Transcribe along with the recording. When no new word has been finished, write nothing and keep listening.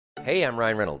Hey, I'm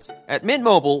Ryan Reynolds. At Mint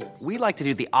Mobile, we like to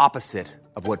do the opposite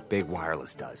of what Big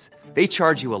Wireless does. They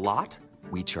charge you a lot,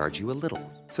 we charge you a little.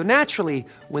 So naturally,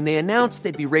 when they announced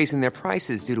they'd be raising their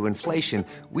prices due to inflation,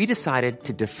 we decided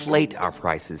to deflate our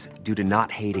prices due to not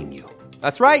hating you.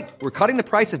 That's right. We're cutting the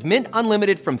price of Mint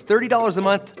Unlimited from $30 a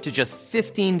month to just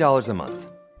 $15 a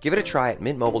month. Give it a try at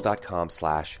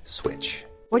mintmobile.com/switch.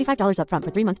 $45 up front for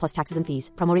 3 months plus taxes and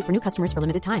fees. Promo rate for new customers for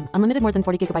limited time. Unlimited more than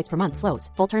 40 gigabytes per month. Slows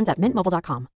full terms at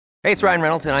mintmobile.com. Hey, it's Ryan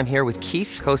Reynolds, and I'm here with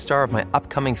Keith, co-star of my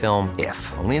upcoming film, If,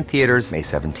 only in theaters May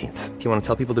 17th. Do you want to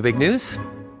tell people the big news?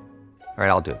 All right,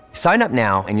 I'll do it. Sign up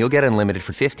now and you'll get unlimited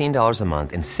for $15 a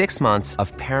month and 6 months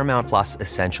of Paramount Plus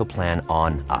Essential Plan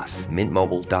on us.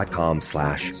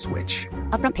 mintmobile.com/switch.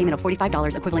 Upfront payment of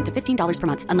 $45 equivalent to $15 per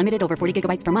month. Unlimited over 40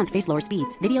 gigabytes per month. Face lower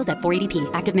speeds. Videos at 480p.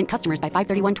 Active Mint customers by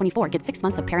 531.24 get 6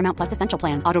 months of Paramount Plus Essential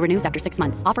Plan. Auto renews after 6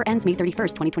 months. Offer ends May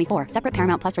 31st, 2024. Separate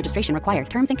Paramount Plus registration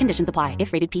required. Terms and conditions apply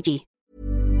if rated PG.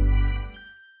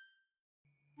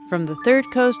 From the Third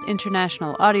Coast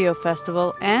International Audio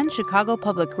Festival and Chicago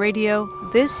Public Radio,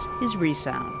 this is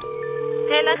Resound.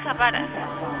 Tell us about us.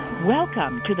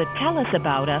 Welcome to the Tell Us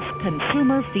About Us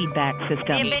consumer feedback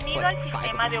system. Bienvenido al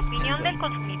sistema de opinión del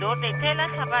consumidor de Tell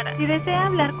us about us. Si desea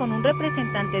hablar con un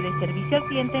representante de servicio al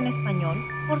cliente en español,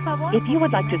 por favor. If you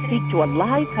would like to speak to a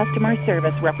live customer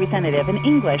service representative in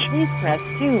English, please press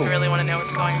 2. I really want to know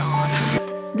what's going on.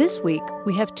 This week,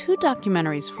 we have 2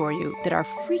 documentaries for you that are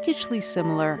freakishly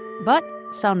similar, but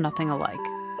sound nothing alike.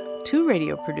 2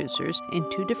 radio producers in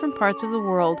 2 different parts of the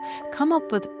world come up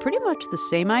with pretty much the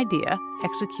same idea,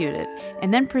 execute it,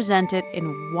 and then present it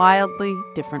in wildly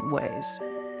different ways.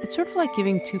 It's sort of like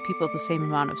giving 2 people the same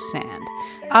amount of sand.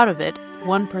 Out of it,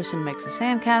 one person makes a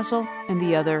sandcastle and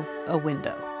the other a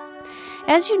window.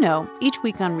 As you know, each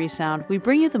week on Resound, we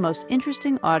bring you the most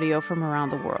interesting audio from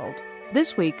around the world.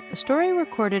 This week, a story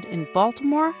recorded in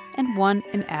Baltimore and one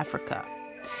in Africa.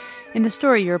 In the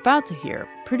story you're about to hear,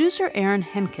 producer Aaron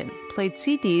Henkin played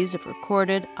CDs of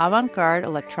recorded avant-garde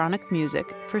electronic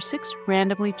music for 6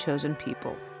 randomly chosen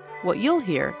people. What you'll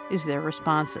hear is their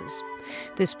responses.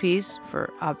 This piece,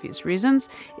 for obvious reasons,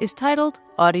 is titled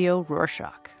Audio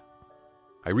Rorschach.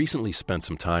 I recently spent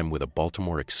some time with a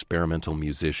Baltimore experimental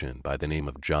musician by the name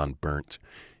of John Burnt,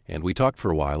 and we talked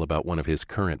for a while about one of his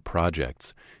current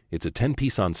projects. It's a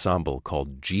 10-piece ensemble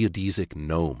called Geodesic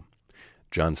Gnome.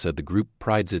 John said the group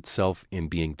prides itself in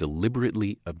being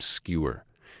deliberately obscure.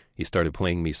 He started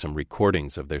playing me some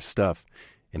recordings of their stuff,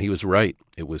 and he was right.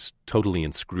 It was totally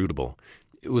inscrutable.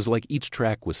 It was like each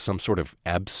track was some sort of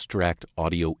abstract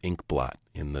audio inkblot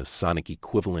in the sonic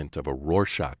equivalent of a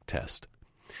Rorschach test.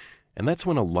 And that's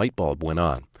when a light bulb went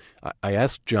on. I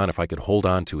asked John if I could hold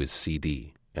on to his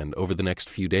CD, and over the next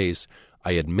few days,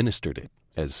 I administered it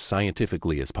as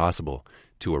scientifically as possible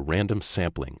to a random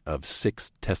sampling of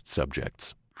 6 test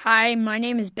subjects. Hi, my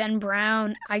name is Ben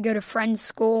Brown. I go to Friends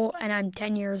School, and I'm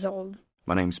 10 years old.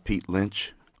 My name's Pete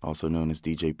Lynch, also known as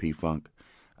DJ P-Funk.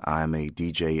 I'm a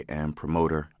DJ and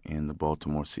promoter in the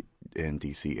Baltimore and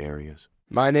D.C. areas.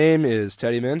 My name is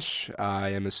Teddy Minch. I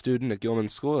am a student at Gilman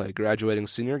School, a graduating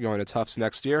senior going to Tufts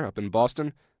next year up in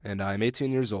Boston, and I'm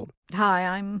 18 years old. Hi,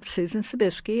 I'm Susan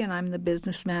Sabisky, and I'm the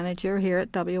business manager here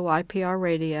at WYPR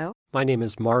Radio. My name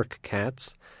is Mark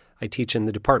Katz. I teach in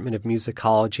the Department of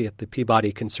Musicology at the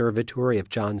Peabody Conservatory of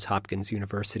Johns Hopkins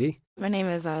University. My name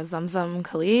is Zamzam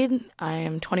Khalid. I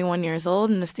am 21 years old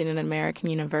and a student at American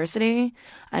University.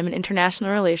 I'm an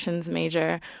international relations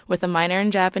major with a minor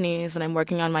in Japanese, and I'm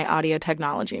working on my audio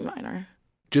technology minor.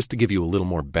 Just to give you a little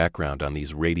more background on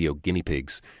these radio guinea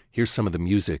pigs, here's some of the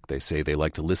music they say they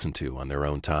like to listen to on their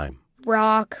own time.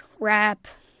 Rock, rap,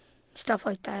 stuff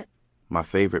like that. My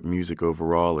favorite music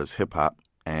overall is hip-hop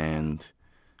and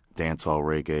dancehall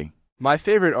reggae. My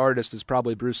favorite artist is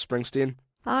probably Bruce Springsteen.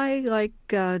 I like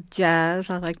jazz.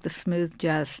 I like the smooth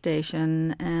jazz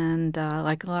station, and I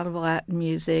like a lot of Latin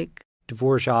music.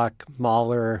 Dvorak,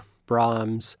 Mahler,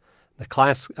 Brahms. The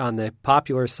class on the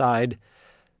popular side,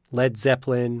 Led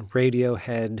Zeppelin,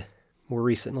 Radiohead, more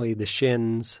recently the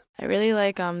Shins. I really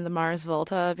like the Mars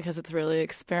Volta because it's really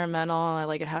experimental. I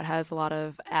like it how it has a lot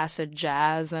of acid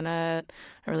jazz in it.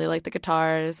 I really like the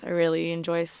guitars. I really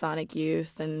enjoy Sonic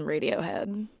Youth and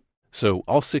Radiohead. So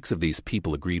all 6 of these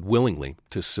people agreed willingly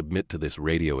to submit to this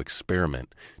radio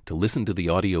experiment, to listen to the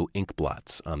audio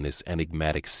inkblots on this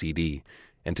enigmatic CD,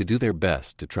 and to do their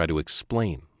best to try to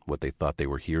explain what they thought they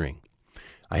were hearing.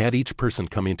 I had each person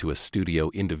come into a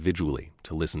studio individually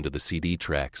to listen to the CD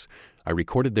tracks. I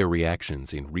recorded their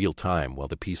reactions in real time while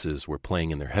the pieces were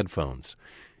playing in their headphones.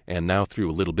 And now, through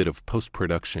a little bit of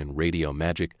post-production radio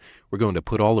magic, we're going to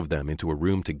put all of them into a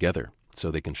room together so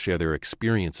they can share their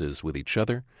experiences with each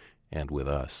other and with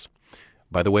us.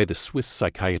 By the way, the Swiss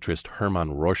psychiatrist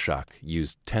Hermann Rorschach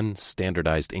used 10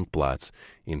 standardized ink blots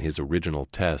in his original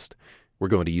test. We're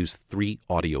going to use 3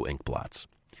 audio ink blots.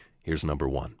 Here's number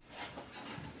 1.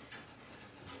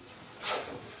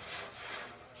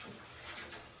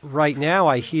 Right now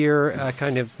I hear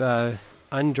kind of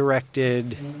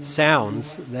undirected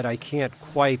sounds that I can't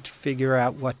quite figure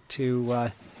out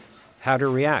how to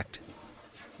react.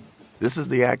 This is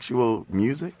the actual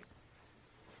music?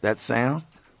 That sound?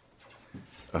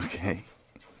 Okay.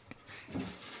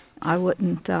 I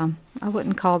wouldn't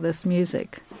call this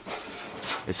music.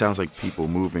 It sounds like people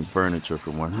moving furniture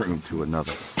from one room to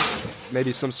another.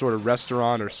 Maybe some sort of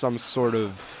restaurant or some sort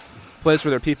of place where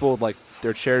there are people, like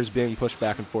their chairs being pushed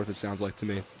back and forth, it sounds like to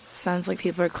me. Sounds like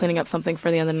people are cleaning up something for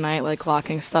the end of the night, like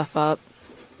locking stuff up.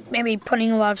 Maybe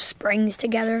putting a lot of springs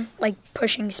together, like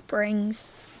pushing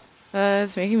springs.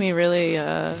 It's making me really,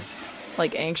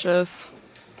 anxious.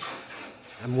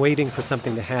 I'm waiting for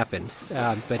something to happen,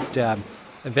 but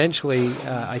eventually,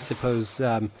 I suppose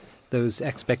those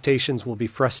expectations will be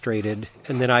frustrated,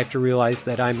 and then I have to realize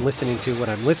that I'm listening to what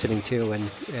I'm listening to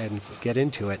and get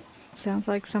into it. Sounds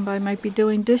like somebody might be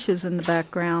doing dishes in the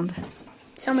background.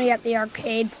 Somebody at the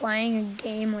arcade playing a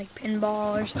game like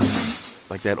pinball or something.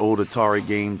 Like that old Atari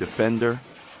game, Defender,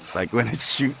 like when it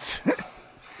shoots.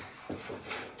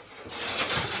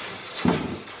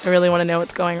 I really want to know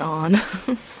what's going on.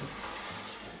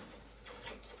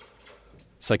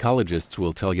 Psychologists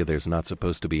will tell you there's not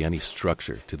supposed to be any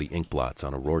structure to the ink blots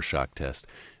on a Rorschach test.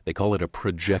 They call it a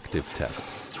projective test,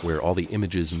 where all the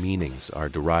images' meanings are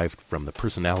derived from the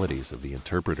personalities of the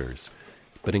interpreters.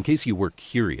 But in case you were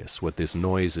curious what this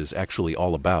noise is actually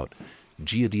all about,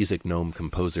 geodesic gnome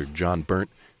composer John Berndt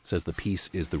says the piece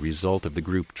is the result of the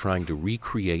group trying to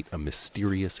recreate a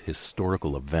mysterious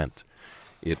historical event.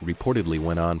 It reportedly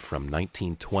went on from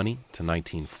 1920 to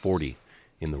 1940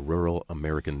 in the rural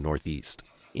American Northeast.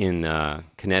 In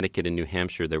Connecticut and New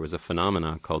Hampshire, there was a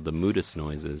phenomenon called the Moodus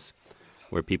noises,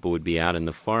 where people would be out in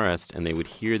the forest and they would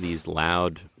hear these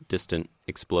loud, distant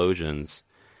explosions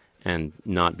and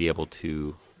not be able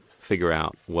to figure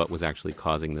out what was actually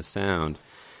causing the sound.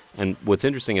 And what's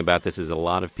interesting about this is a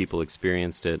lot of people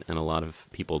experienced it and a lot of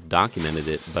people documented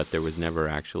it, but there was never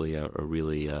actually a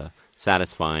really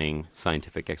satisfying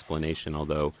scientific explanation,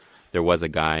 although there was a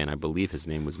guy, and I believe his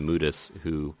name was Moodus,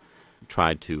 who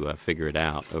tried to figure it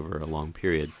out over a long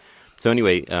period. So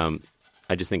anyway,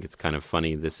 I just think it's kind of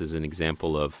funny. This is an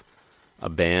example of a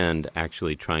band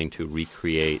actually trying to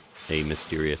recreate a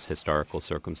mysterious historical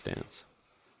circumstance.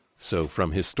 So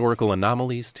from historical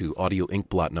anomalies to audio ink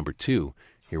blot number 2,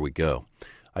 here we go.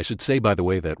 I should say, by the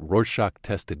way, that Rorschach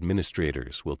test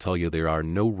administrators will tell you there are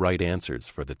no right answers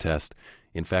for the test.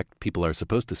 In fact, people are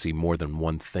supposed to see more than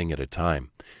one thing at a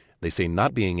time. They say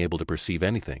not being able to perceive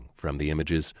anything from the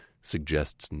images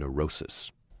suggests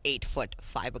neurosis. 8-foot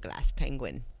fiberglass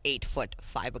penguin, 8-foot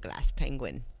fiberglass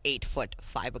penguin, 8-foot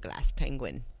fiberglass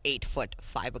penguin, 8-foot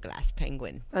fiberglass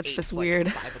penguin. That's just weird.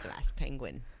 Fiberglass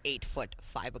penguin, 8-foot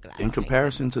fiberglass. In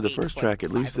comparison to the first track,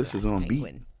 at least this is on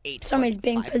beat. Somebody's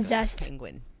being possessed,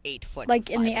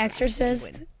 like in The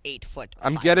Exorcist.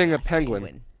 I'm getting a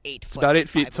penguin. It's about 8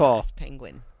 feet tall.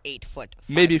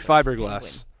 Maybe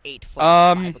fiberglass.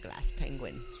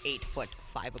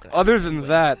 Other than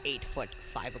that,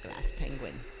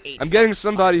 I'm getting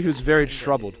somebody who's very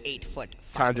troubled,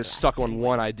 kind of just stuck on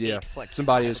one idea,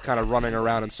 somebody who's kind of running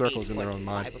around in circles in their own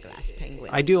mind.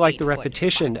 I do like the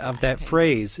repetition of that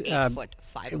phrase.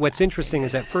 What's interesting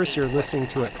is at first you're listening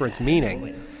to it for its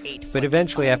meaning, but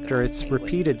eventually after it's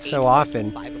repeated so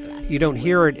often, you don't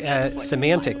hear it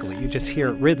semantically, you just hear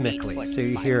it rhythmically. So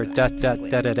you hear dot dot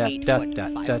da da da dot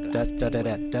dot dot dot da da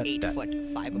da dot dot.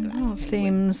 Well, it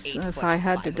seems if I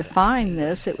had to define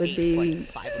this, it would be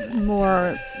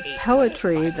more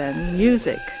poetry than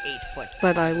music,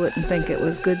 but I wouldn't think it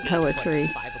was good poetry.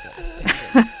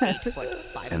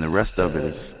 And the rest of it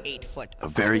is a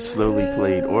very slowly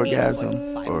played orgasm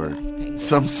or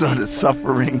some sort of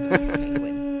suffering.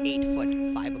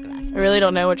 I really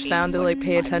don't know which sound to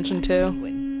pay attention to.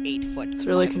 It's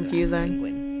really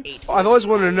confusing. I've always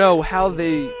wanted to know how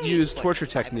they use torture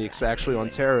techniques actually on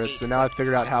terrorists, and now I've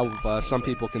figured out how some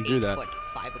people can do that.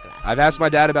 I've asked my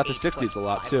dad about the 60s a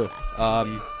lot too.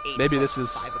 Maybe this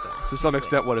is to some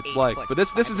extent what it's like, but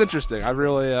this is interesting. I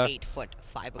really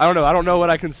I don't know what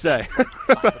I can say.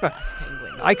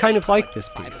 I kind of like this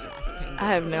piece.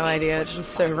 I have no idea. It's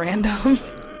just so random.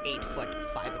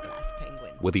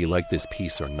 Whether you like this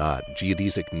piece or not,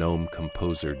 geodesic gnome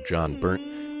composer John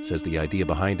Berndt says the idea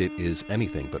behind it is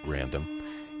anything but random.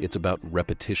 It's about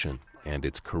repetition and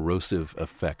its corrosive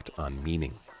effect on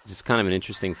meaning. It's kind of an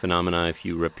interesting phenomenon if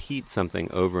you repeat something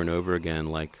over and over again,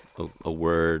 like a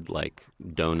word like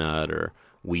donut or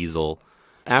weasel.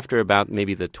 After about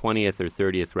maybe the 20th or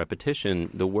 30th repetition,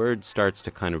 the word starts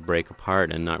to kind of break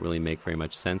apart and not really make very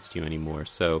much sense to you anymore.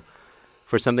 So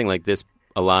for something like this,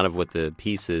 a lot of what the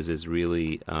piece is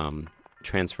really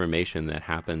transformation that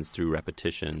happens through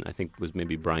repetition. I think it was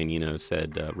maybe Brian Eno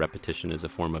said repetition is a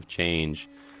form of change,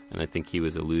 and I think he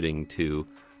was alluding to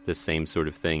the same sort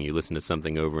of thing. You listen to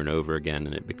something over and over again,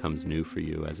 and it becomes new for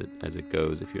you as it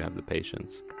goes if you have the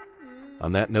patience.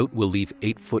 On that note, we'll leave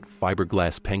 8-foot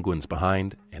fiberglass penguins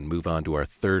behind and move on to our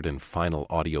third and final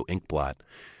audio inkblot.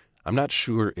 I'm not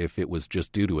sure if it was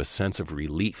just due to a sense of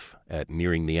relief at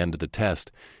nearing the end of the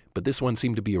test, but this one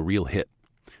seemed to be a real hit.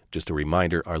 Just a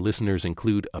reminder, our listeners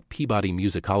include a Peabody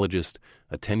musicologist,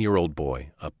 a 10-year-old boy,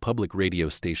 a public radio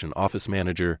station office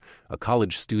manager, a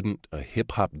college student, a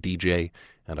hip-hop DJ,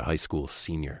 and a high school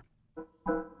senior.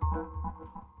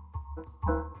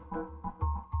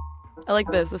 I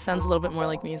like this. This sounds a little bit more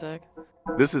like music.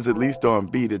 This is at least on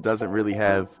beat. It doesn't really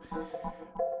have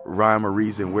rhyme or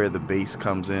reason where the bass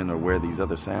comes in or where these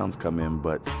other sounds come in,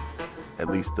 but at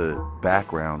least the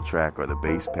background track or the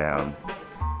bass pound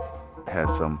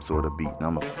has some sort of beat.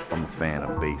 I'm a fan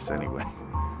of bass anyway.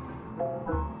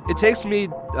 It takes me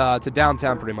to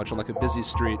downtown pretty much on like a busy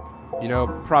street. You know,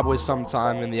 probably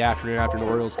sometime in the afternoon after an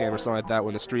Orioles game or something like that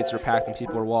when the streets are packed and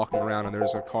people are walking around and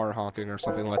there's a car honking or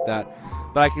something like that.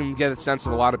 But I can get a sense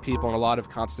of a lot of people and a lot of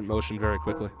constant motion very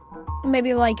quickly.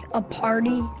 Maybe like a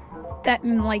party that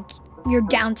like you're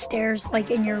downstairs like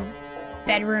in your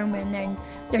bedroom and then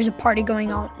there's a party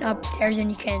going on upstairs and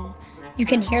you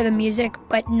can hear the music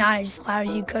but not as loud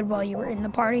as you could while you were in the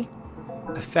party.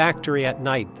 A factory at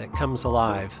night that comes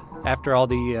alive. After all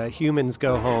the humans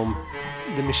go home,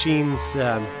 the machines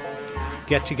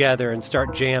get together and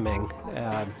start jamming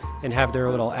and have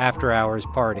their little after-hours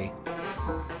party.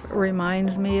 It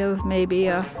reminds me of maybe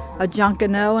a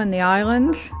Junkanoo in the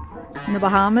islands, in the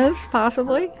Bahamas,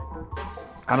 possibly.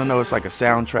 I don't know, it's like a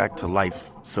soundtrack to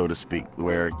life, so to speak,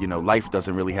 where, you know, life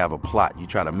doesn't really have a plot. You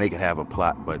try to make it have a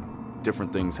plot, but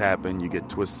different things happen, you get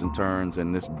twists and turns,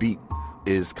 and this beat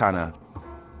is kind of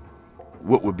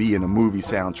what would be in a movie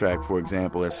soundtrack, for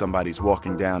example, as somebody's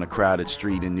walking down a crowded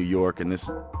street in New York, and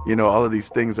this, you know, all of these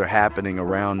things are happening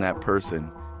around that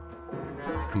person.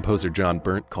 Composer John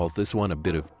Burnt calls this one a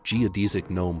bit of geodesic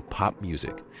gnome pop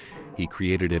music. He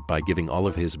created it by giving all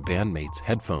of his bandmates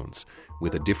headphones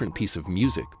with a different piece of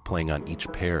music playing on each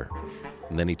pair.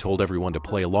 And then he told everyone to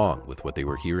play along with what they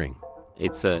were hearing.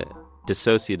 It's a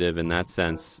dissociative in that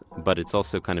sense, but it's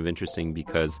also kind of interesting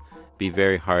because it'd be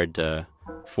very hard to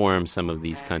form some of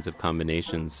these kinds of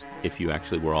combinations if you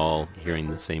actually were all hearing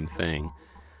the same thing.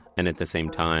 And at the same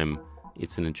time,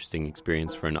 it's an interesting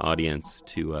experience for an audience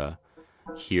to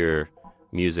hear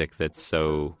music that's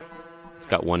so... It's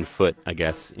got one foot, I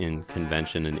guess, in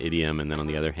convention and idiom, and then on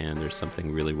the other hand, there's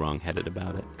something really wrong-headed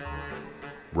about it.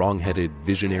 Wrong-headed,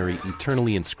 visionary,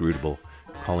 eternally inscrutable,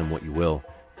 call him what you will.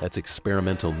 That's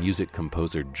experimental music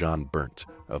composer John Burnt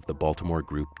of the Baltimore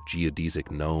group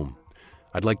Geodesic Gnome.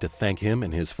 I'd like to thank him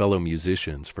and his fellow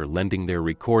musicians for lending their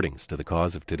recordings to the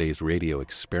cause of today's radio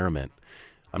experiment.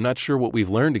 I'm not sure what we've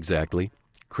learned exactly.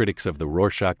 Critics of the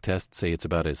Rorschach test say it's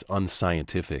about as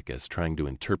unscientific as trying to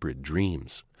interpret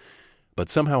dreams. But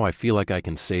somehow I feel like I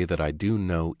can say that I do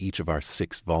know each of our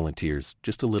 6 volunteers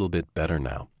just a little bit better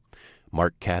now.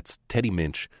 Mark Katz, Teddy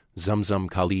Minch, Zum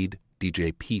Khalid,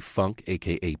 DJ P. Funk,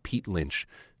 a.k.a. Pete Lynch,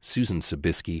 Susan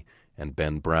Sabisky, and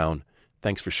Ben Brown.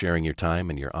 Thanks for sharing your time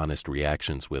and your honest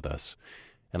reactions with us.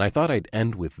 And I thought I'd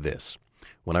end with this.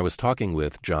 When I was talking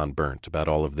with John Burnt about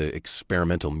all of the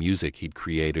experimental music he'd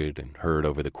created and heard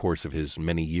over the course of his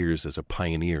many years as a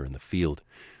pioneer in the field,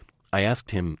 I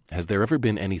asked him, has there ever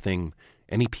been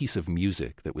any piece of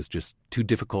music that was just too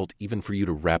difficult even for you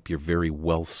to wrap your very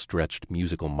well-stretched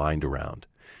musical mind around?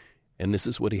 And this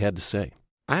is what he had to say.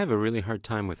 I have a really hard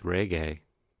time with reggae.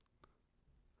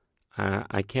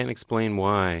 I can't explain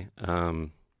why.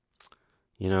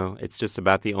 It's just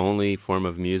about the only form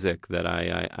of music that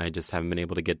I just haven't been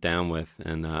able to get down with,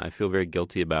 and I feel very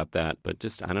guilty about that. But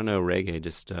just, I don't know, reggae,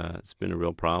 it's been a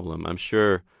real problem. I'm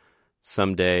sure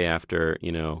someday after,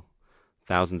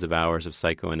 thousands of hours of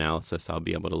psychoanalysis, I'll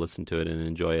be able to listen to it and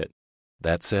enjoy it.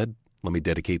 That said, let me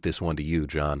dedicate this one to you,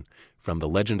 John. From the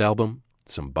Legend album,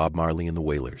 some Bob Marley and the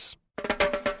Wailers.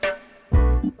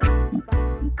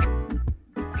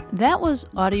 That was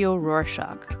Audio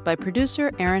Rorschach by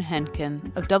producer Aaron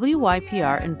Henkin of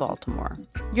WYPR in Baltimore.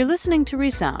 You're listening to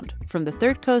Resound from the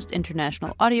Third Coast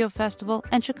International Audio Festival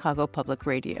and Chicago Public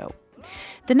Radio.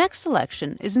 The next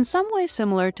selection is in some ways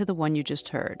similar to the one you just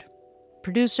heard.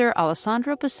 producer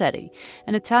Alessandro Bassetti,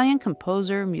 an Italian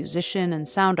composer, musician, and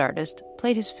sound artist,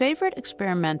 played his favorite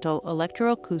experimental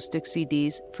electroacoustic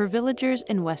CDs for villagers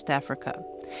in West Africa,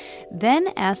 then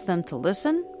asked them to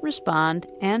listen, respond,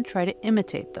 and try to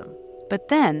imitate them. But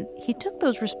then he took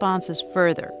those responses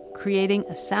further, creating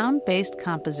a sound-based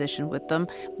composition with them,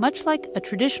 much like a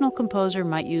traditional composer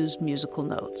might use musical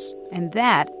notes. And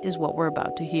that is what we're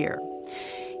about to hear.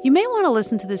 You may want to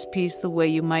listen to this piece the way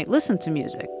you might listen to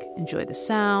music. Enjoy the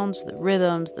sounds, the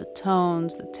rhythms, the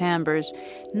tones, the timbres,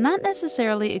 not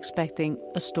necessarily expecting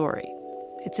a story.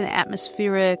 It's an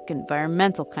atmospheric,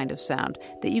 environmental kind of sound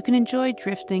that you can enjoy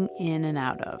drifting in and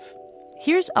out of.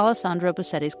 Here's Alessandro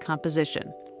Bassetti's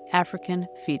composition, African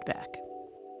Feedback.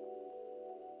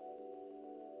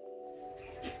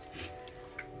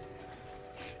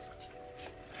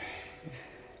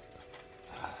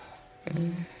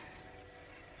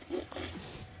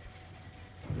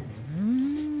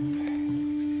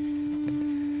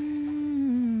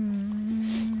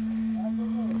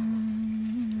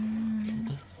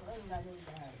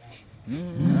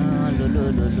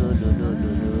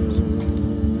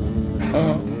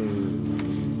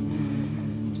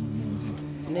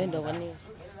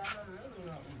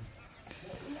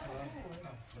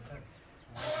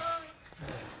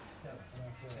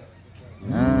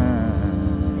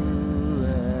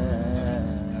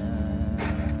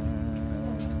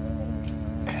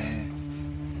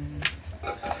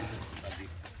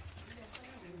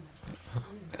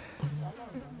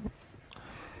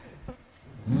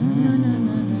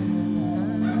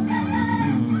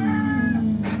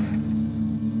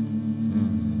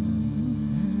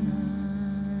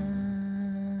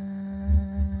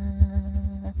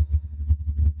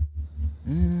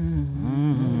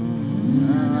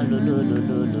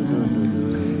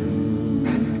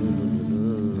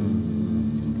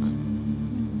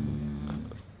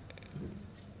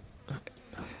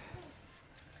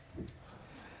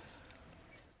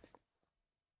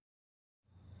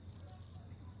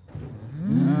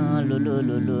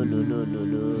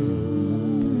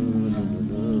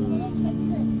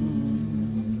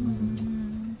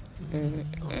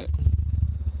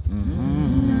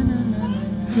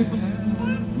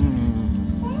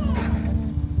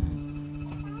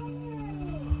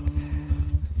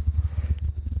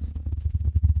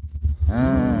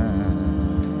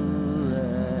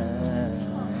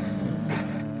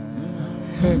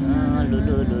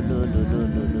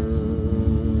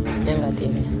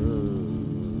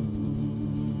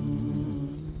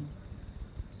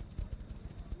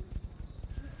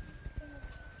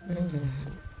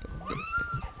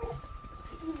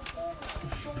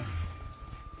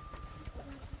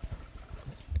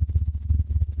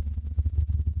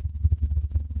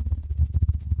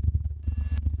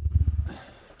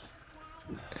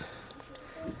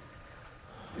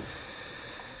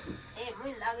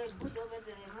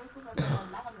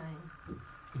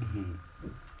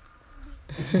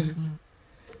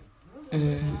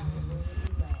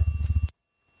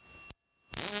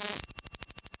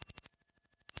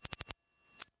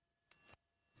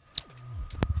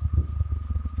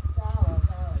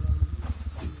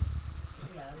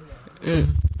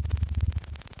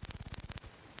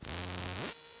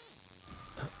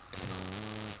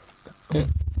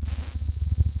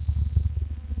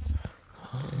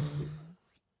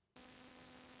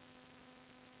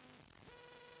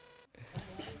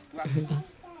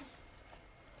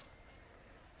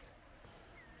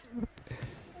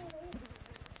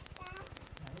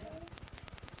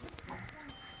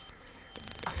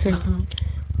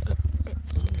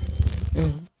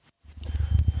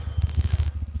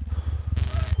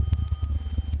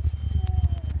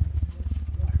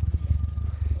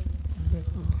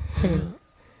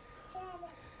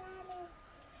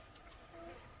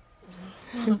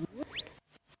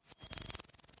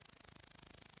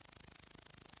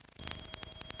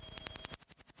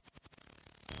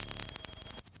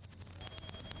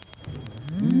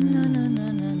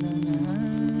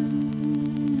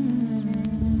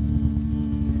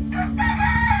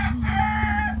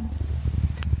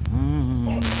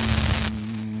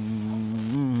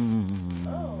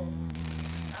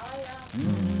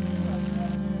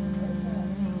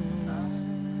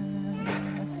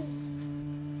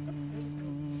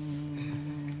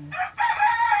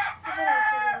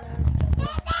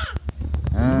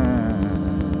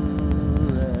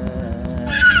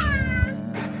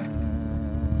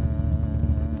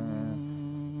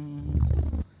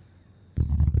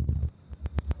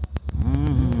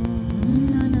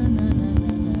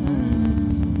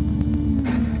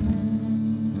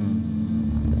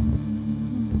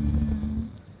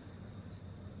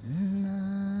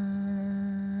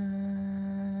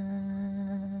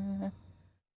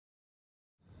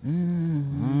 Pasa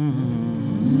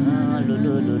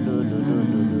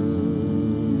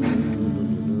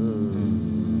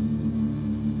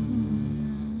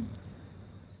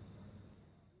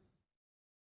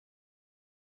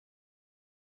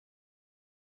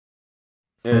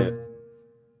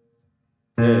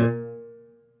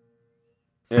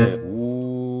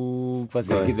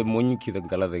kita monyi kita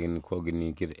kala dengan ko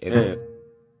gini kita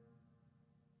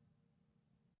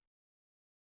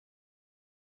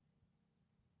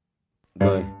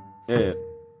boy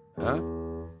ha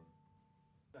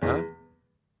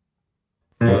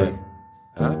boy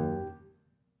ha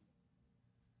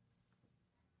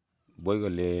boy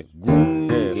gale gung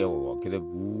gewo kita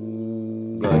bu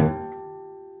boy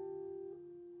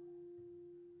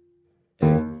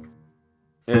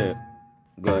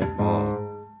goy bon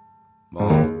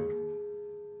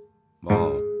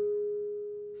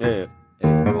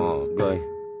goy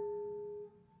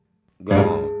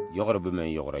yogor be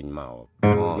men yogor ni ma goy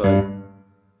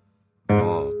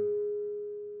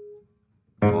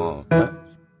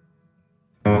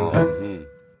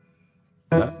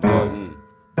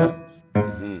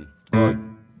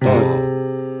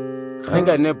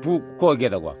Kanga ne pu ko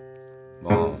geda quoi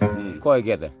ko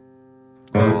geda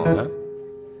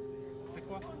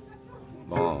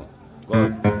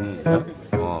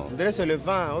On dirait c'est le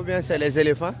vent ou bien c'est les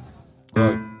éléphants.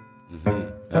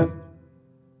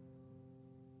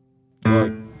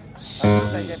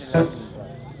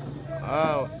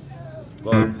 Ah.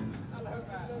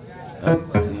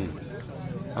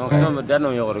 On dan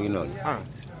on yoro gino.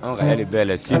 On ga elle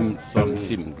belle sim som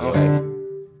sim. On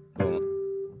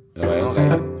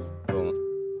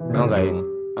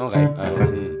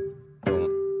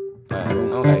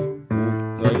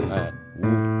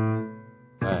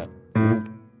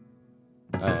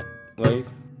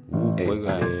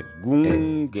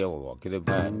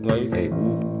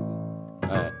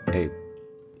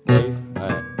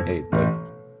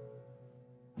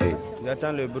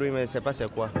J'entends le bruit, mais je ne sais pas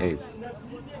c'est quoi.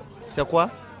 C'est quoi?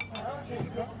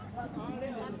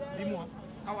 Dis-moi.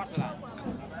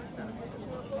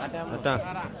 Attends.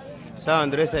 Ça,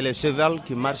 André, c'est le cheval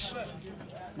qui marche.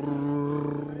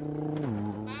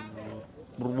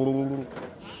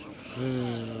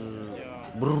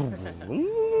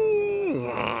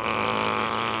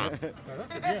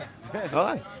 C'est bien.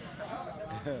 Ah ouais.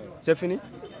 C'est fini?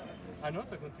 Ah non,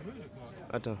 ça continue, je crois.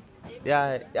 Attends.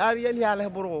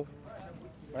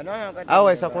 Ah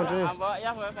ouais, ça continue.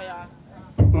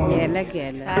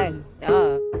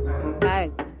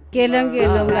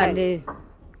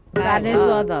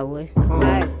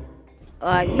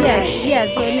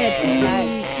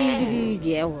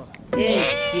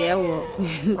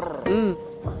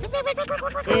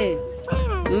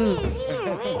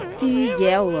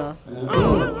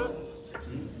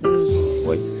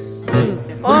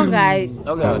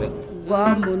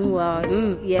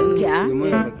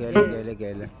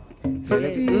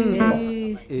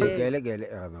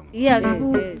 Yes,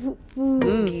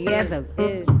 together.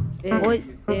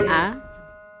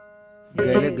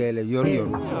 Gele gele yori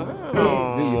yori.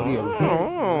 Be yori yori.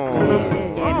 Gele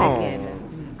gele.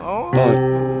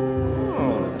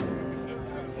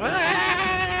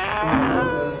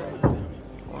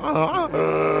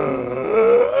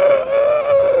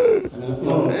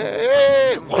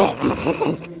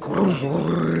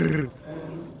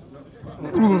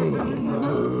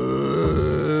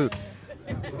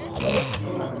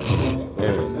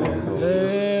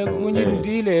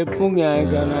 Kunyindile punga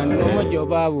gana nomo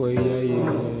joba woye.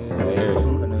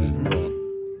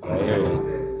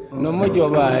 Nomo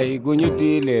joba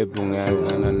kunyindile punga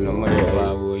gana nomo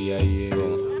joba woye.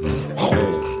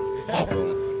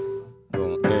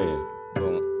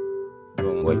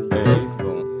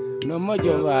 Nomo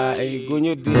joba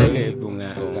kunyindile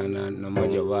punga gana nomo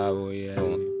joba woye.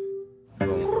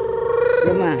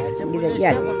 Cuma kita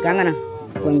lihat kangen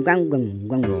gong gang gong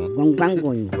gong gong gang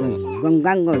gong gong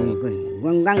gang gong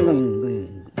gong gang gong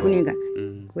kuning kan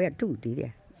kue tu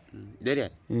dia dia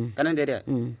kanan dia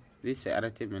di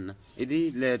searati mana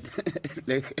ini le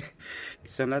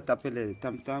sana tapi le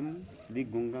tam tam di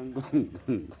gong gang gong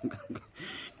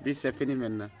di sefini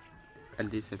mana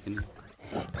aldi sefini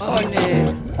oh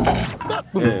ne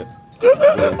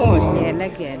oh gela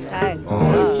gela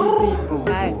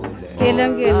ai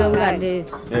gelong gelong gade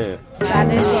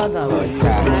gade soda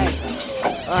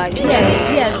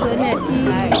iya so ne ti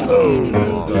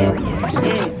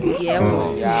ya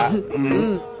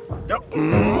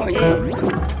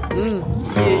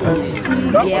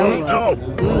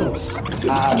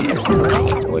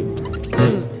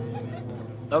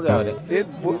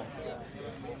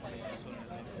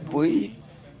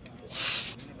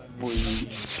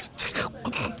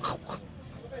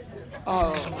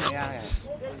Oh, yeah.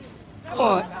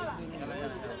 Oh.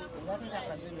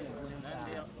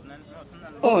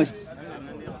 Oh.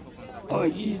 Oh,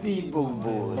 idi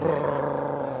bobo.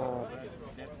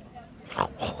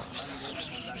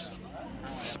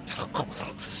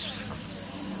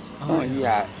 Oh,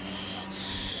 yeah.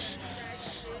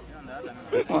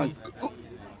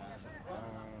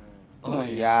 Oh,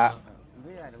 yeah.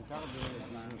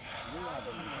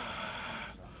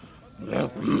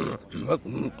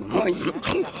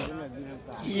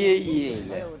 Yeah.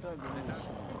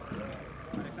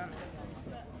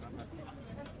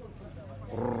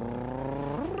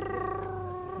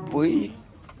 Boy.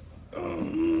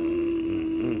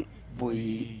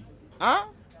 Boy. Hein?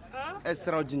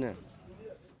 Extraordinaire.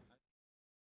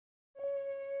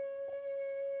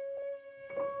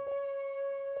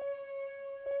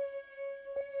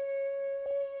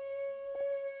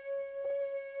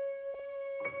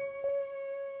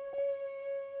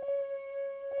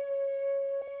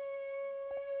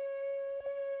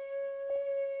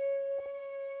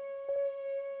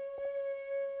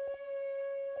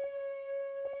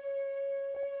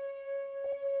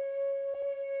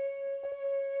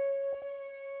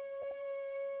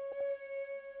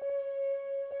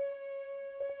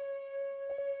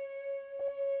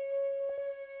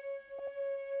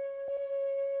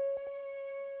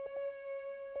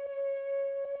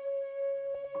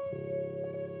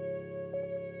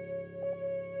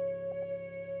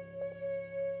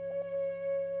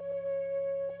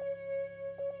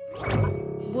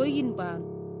 Boyin ban.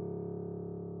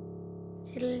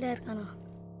 Silaler kana.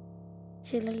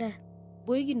 Silaler.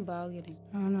 Boyin ba gere.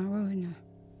 Ana wona.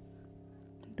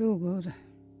 Do go da.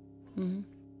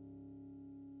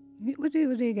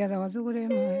 Uti gara wa zugure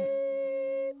ma.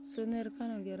 Suner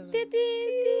kana gere.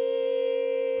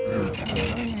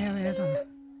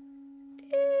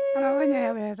 Ana wona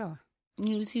ya beto.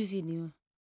 Ni usi ni.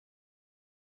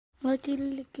 Ma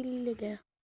kill ga.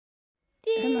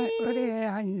 Ema ore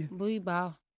hani. Boy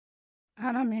ba.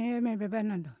 Ana me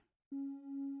bebenando.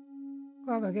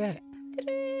 Ko bage.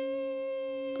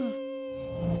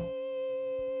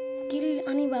 Kill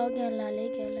ani ba ga la le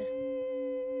ga la.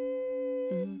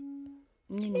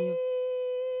 Ni.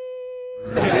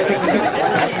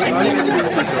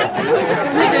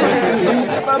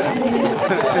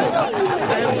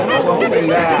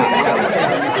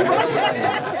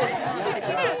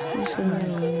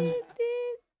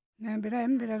 Na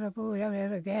bira da pu ya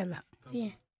vera gela.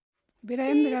 Yeah. Bira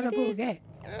da pu ge.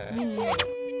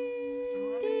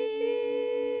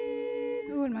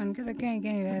 Ul man kada ken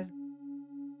ver.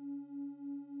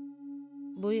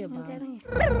 Boya ba. Ken.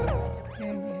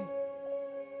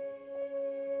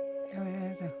 Ya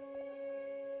vera.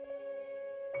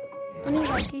 Ani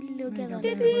ba kill ga la.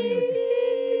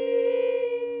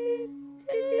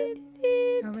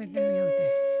 Awe de yote.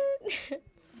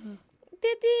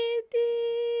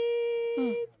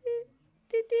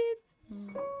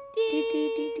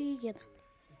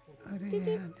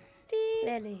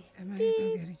 Lele.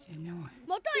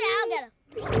 Motor ya gara.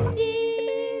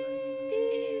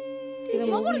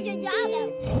 Motor ya gara.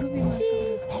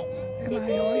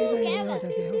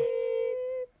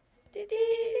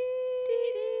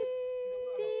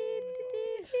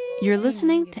 You're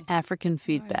listening to African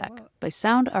Feedback by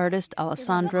sound artist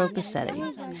Alessandro Bassetti.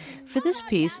 For this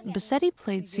piece, Bassetti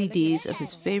played CDs of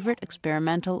his favorite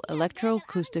experimental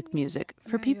electroacoustic music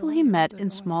for people he met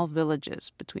in small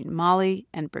villages between Mali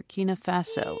and Burkina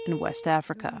Faso in West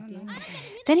Africa.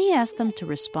 Then he asked them to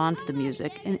respond to the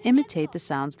music and imitate the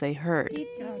sounds they heard.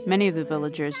 Many of the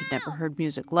villagers had never heard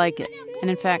music like it, and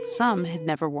in fact, some had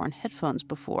never worn headphones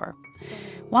before.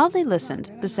 While they listened,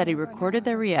 Bassetti recorded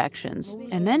their reactions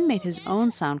and then made his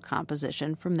own sound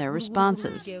composition from their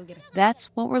responses. That's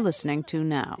what we're listening to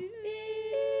now.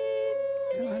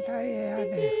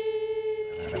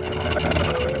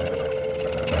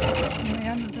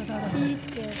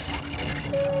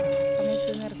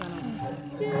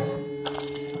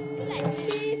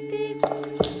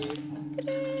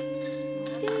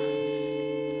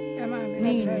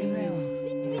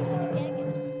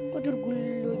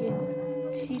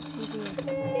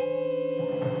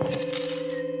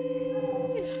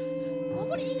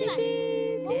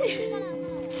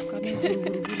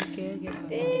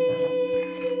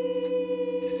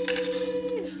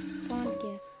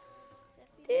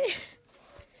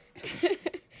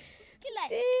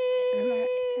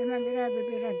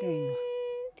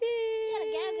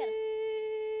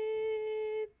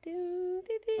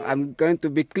 I'm going to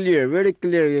be clear, very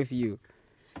clear with you.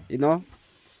 You know,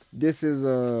 this is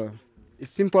a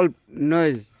simple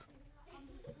noise,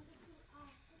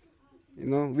 you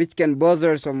know, which can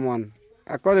bother someone,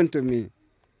 according to me.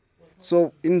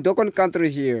 So in Dokon country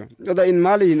here, in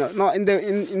Mali, no, in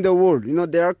the world,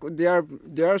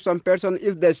 there are some person,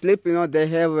 if they sleep, they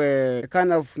have a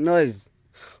kind of noise.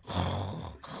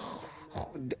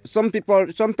 Some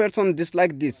person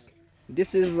dislike this.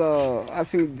 This is, I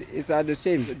think it's the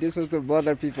same. This is to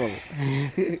bother people.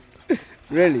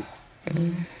 Really.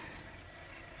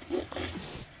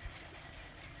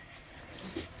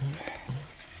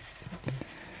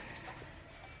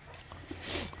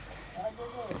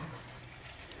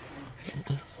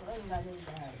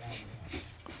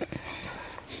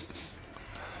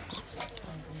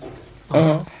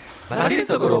 Masin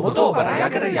sogoro moto baraya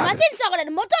gara ya. Masin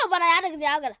sogoro moto baraya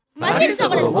gara. Masin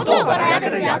sogoro moto baraya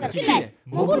gara. Kile.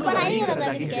 Mobur baraya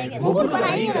gara kege. Mobur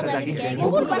baraya gara kege.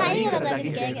 Mobur baraya gara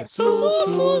kege. Su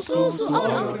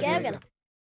awal kege.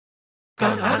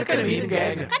 Kan ana kada mir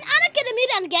kege. Kan ana kada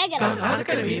mir an kege. Kan ana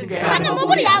kada mir kege. Kan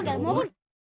mobur ya gara.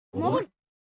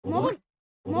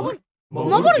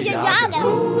 Mobur ya gara.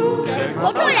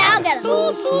 Moto ya gara.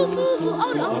 Su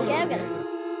awal kege.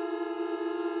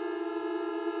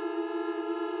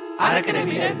 Ana kada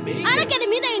mir en mi. Ana kada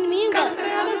mir en mi gara.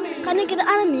 Kan kada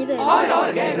ana mir. Awal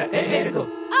kege. Go.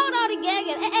 Awal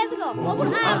kege. Go. Mobur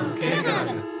kada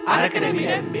gara. Ana kada mir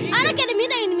en mi. Ana kada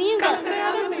mir en mi gara.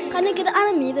 Kan kada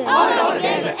ana mir. Awal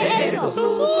kege. Go.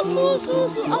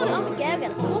 Su awal kege.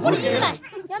 Mobur ila.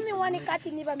 Yami wani kati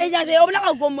ni ba. Ja se obla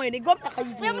ka gomo ni gom na ka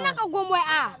yi. Obla ka gomo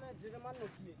a.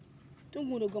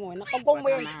 Tungu no gomo na ka gomo.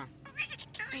 Na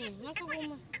ka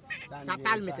gomo.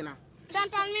 Sapal maintenant.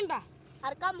 Sapal mimba.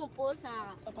 Arka mo po sa.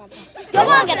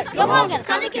 Jobagan.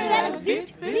 Kane kida fit.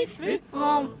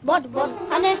 Bot.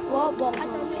 Kane wo bot.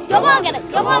 Jobagan.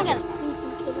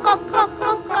 Kok.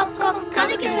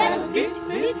 Kane kida fit.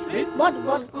 Bot.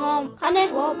 Kane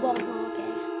wo bot.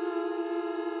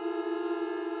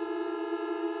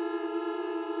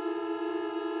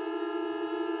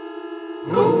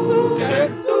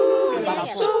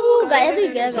 Su gaya di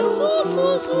gaya. Su.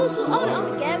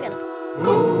 Awal gaya.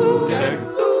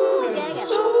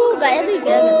 Gaya di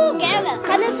gaya.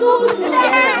 Kane su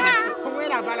gaya.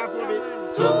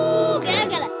 Su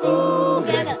gaya.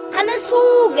 Kane su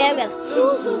gaya. Su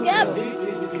gaya.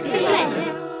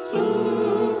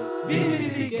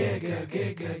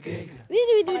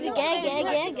 Vidi gaya.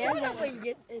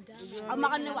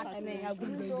 Amakan ni wata me ya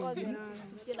gurbe.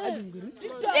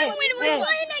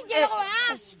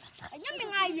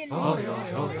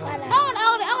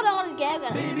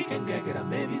 Maybe can gagara,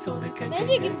 maybe Sonic can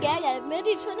gagara.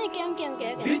 Maybe Sonic can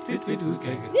gagara. Vit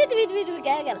gagara. Vit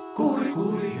gagara.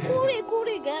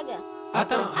 Kuri gagara.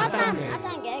 Atan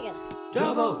gagara.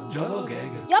 Jobo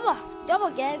gagara. Jobo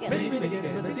gagara.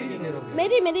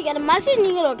 Medi gagara. Masin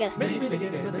ningero.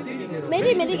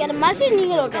 Medi gagara. Masin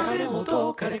ningero. Kane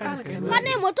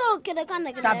moto kede kane.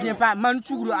 Ça vient pas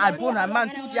manchugru albona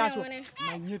manchu yaso.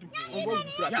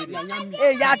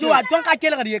 Yaso wa ton ka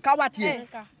kele gari ka wati.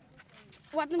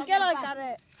 Watin kele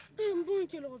kare. Mbun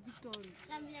kele victory.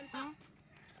 Ça vient pas.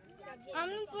 Am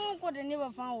ko de ne ba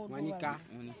fan o. Manika.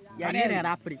 Ya ne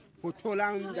rapri. Fotola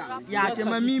ya ce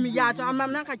mamimi ya ce amma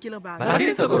nan ka kele ba.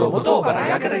 Masin sogoro moto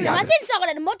baraya gara ya. Masin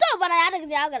sogoro moto baraya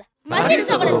gara. Masin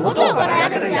sogoro moto baraya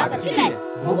gara. Kile.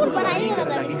 Mobur baraya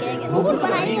gara kege. Mobur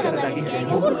baraya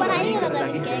gara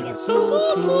kege. Su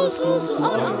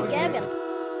awal kege.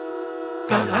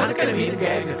 Kan ana kada mir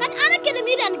kege. Kan ana kada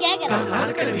mir an kege. Kan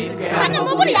ana kada mir kege. Kan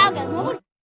mobur ya gara.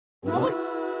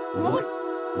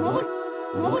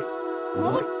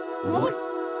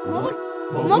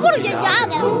 Mobur ya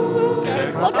gara.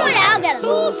 Moto ya gara.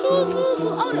 Su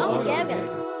awal kege.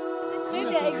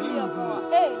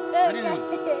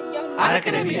 Ana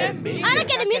kada mir en mi. Ana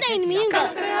kada mir en mi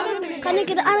gara. Kan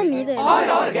kada ana mir.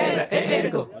 Awal kege.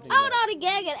 Go. Awal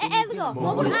kege. Go.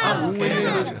 Mobur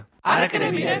kada. Ana kada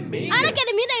mir en mi. Ana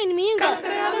kada mir en mi gara.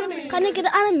 Kan kada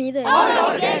ana mir.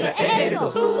 Awal kege. Go.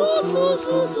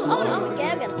 Su awal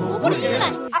kege. Mobur ila.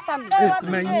 Asam.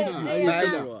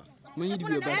 Mani di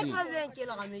biyo bari.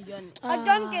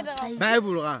 Ajon keda. Bai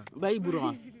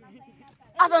bulga.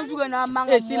 Asan juga na mang.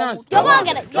 Silence. Jabang.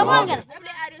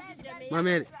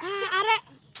 Mamer. Are.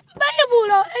 Bai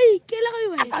bulo. Kela kayo.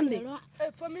 Asan de.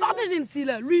 Fabezin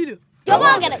sila lui.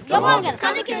 Jabang.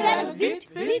 Kane keda fit.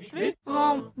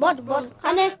 Bot.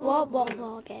 Kane wo bot.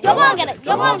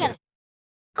 Jabang.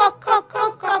 Kok.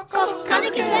 Kane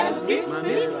keda fit.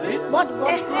 Bot.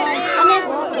 Kane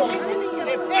wo.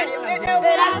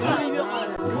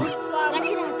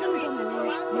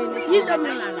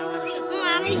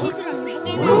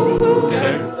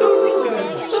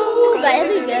 Gaya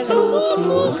di gaya.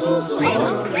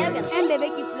 Un bébé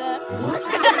qui pleure.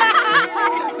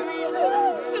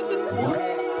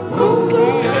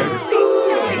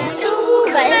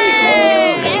 Gaya di gaya.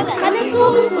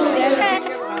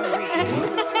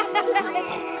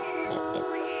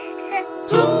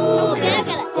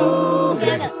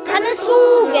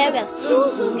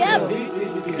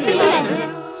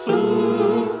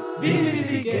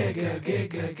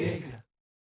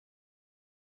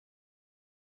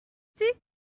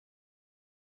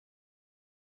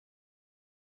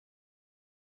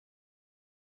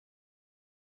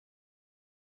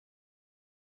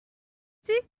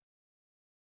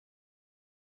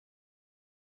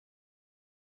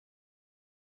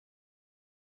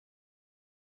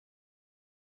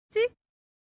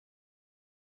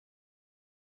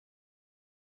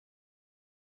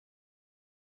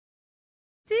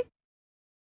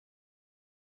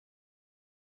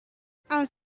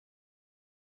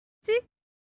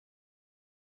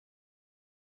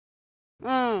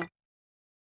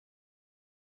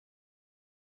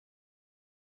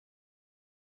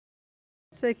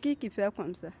 C'est qui fait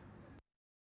comme ça?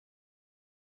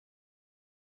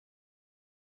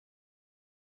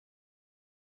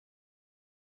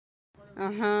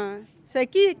 C'est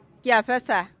qui a fait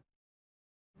ça?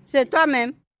 C'est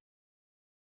toi-même?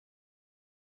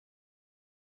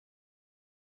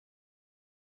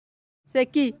 C'est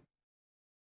qui?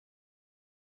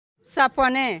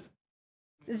 Japonais.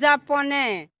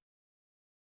 Japonais.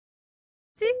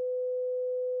 Si.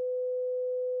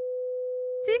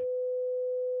 Si.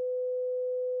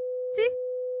 Si.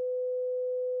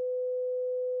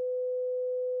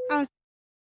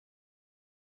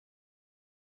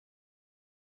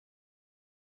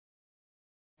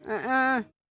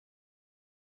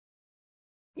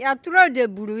 Il y a trop de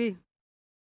bruit.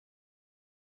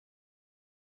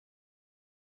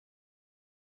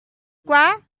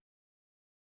 Quoi?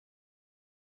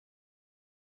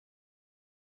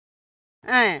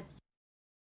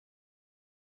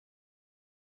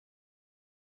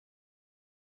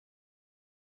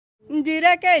 On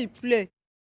dirait qu'il pleut.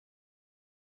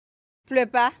 Pleut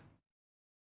pas?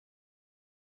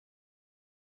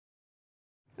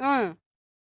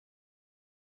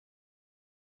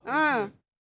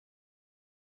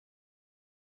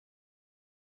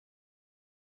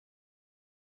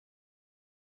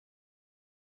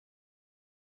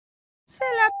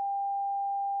 C'est la...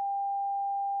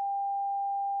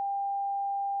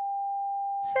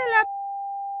 C'est la...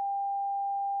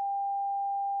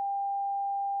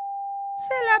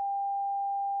 C'est la...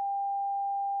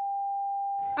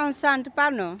 On ne sent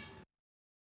pas, non?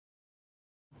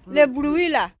 Le bruit,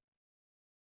 là.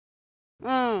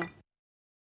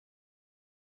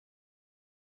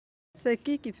 C'est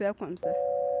qui fait comme ça?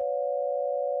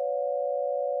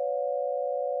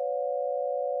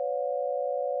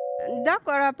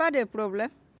 D'accord, pas de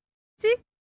problème. Si.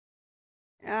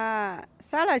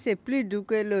 Ça là, c'est plus doux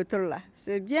que l'autre là.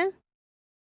 C'est bien.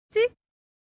 Si.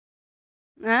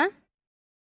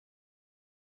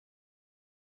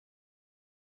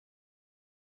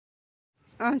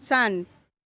 On sent.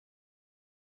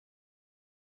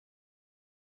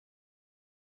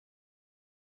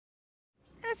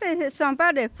 Ce ne sont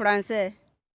pas des Français.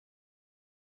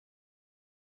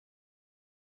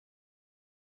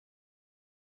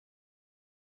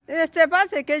 Je ne sais pas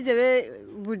ce que je vais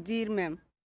vous dire même.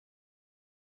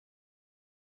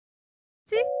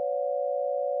 Si.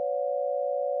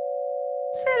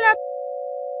 C'est la...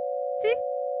 Si.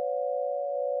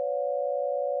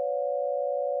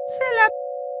 C'est la...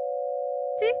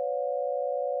 Si.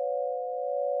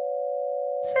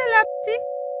 C'est la... Si.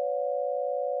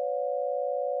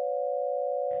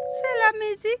 C'est la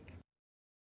musique.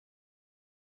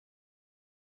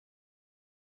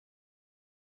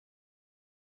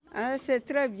 C'est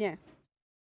très bien.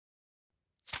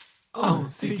 Oh,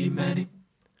 Sigimani,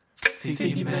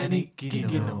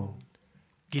 Gigino,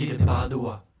 Gide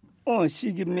Padua. Oh,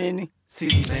 Sigimani.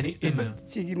 Sigimani Imen.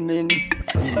 Sigimani.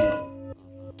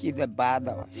 Gide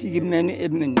Padua. Sigimani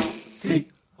Imen.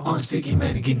 Oh,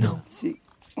 Sigimani Gino.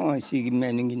 Oh,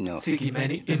 Sigimani Gino.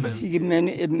 Sigimani Imen.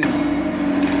 Sigimani Imen.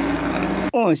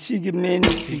 Oh, Sigimani.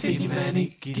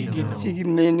 Gino.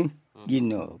 Sigimani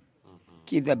Gino.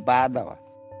 Gide Padua.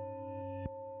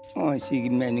 Oh,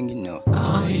 Sigimani Gino.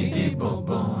 Oh, Iggy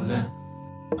Bobole.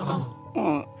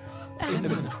 Oh,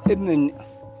 Imen.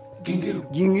 Gingiru.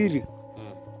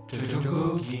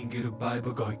 Jojongo Gingiru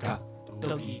Bible Goika.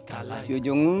 Togi Kalai.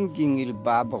 Jojongo Gingiru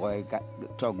Bible Goika.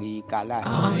 Togi Kalai.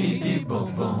 Oh, Iggy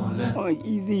Bobole. Oh,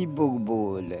 Iggy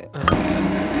Bobole.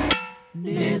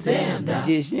 Nezenda.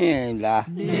 Descenda.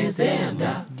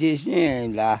 Nezenda.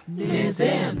 Descenda.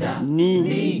 Nezenda.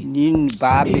 Ni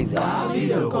babida.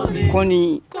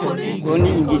 Koni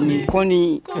ingini.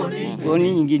 Koni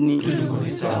ingini.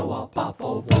 Sawa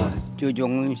Papo Boy.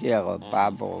 Jojongo Sawa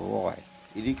Papo Boy.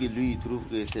 Il dit que lui, il trouve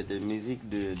que c'est des musiques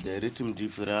de rythmes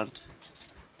différentes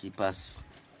qui passent.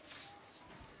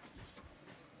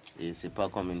 Et c'est pas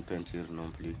comme une peinture non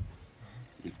plus.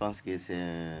 Ils pensent que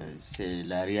c'est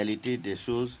la réalité des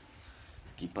choses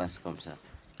qui passent comme ça.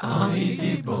 Il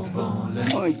dit bonbon là.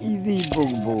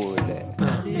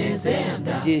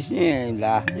 Jason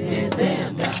là.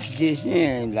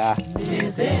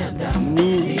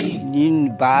 Ni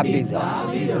babida.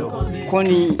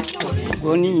 Koni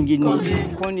gini.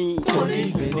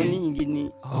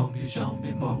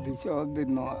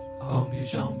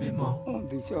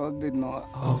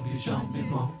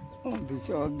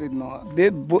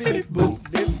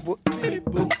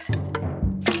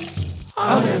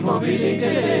 Ale mobili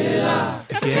gelela,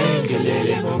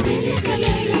 gengelele mobili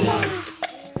gelela.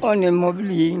 On est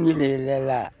mobile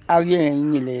là,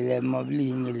 avion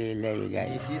là.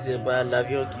 Ici c'est pas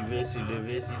l'avion qui veut se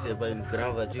lever, si c'est pas une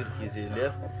grande voiture qui se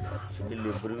lève,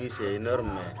 le bruit c'est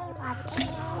énorme.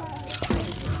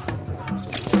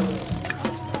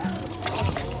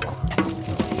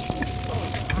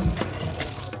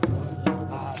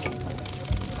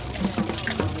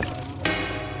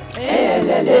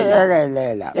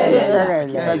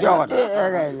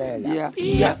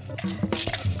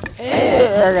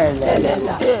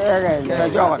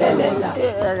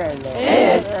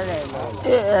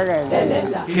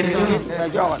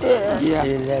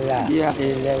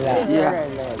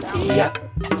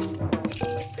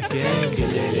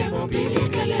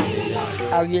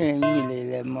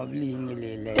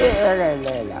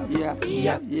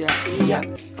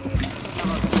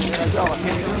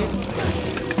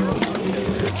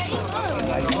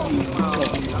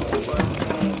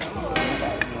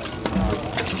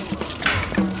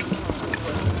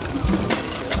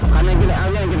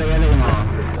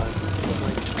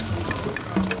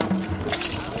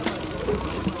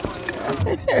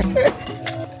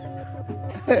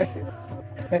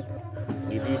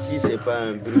 Il dit si c'est pas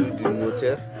un bruit du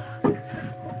moteur,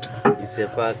 il sait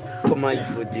pas comment il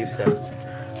faut dire ça.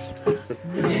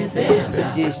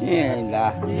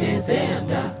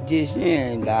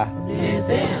 Jason là.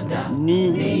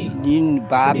 Ni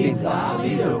babida.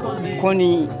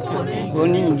 Koni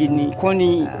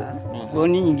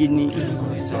gini.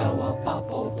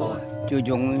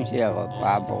 Jojong siapa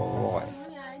papo.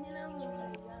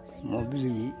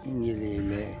 Mobili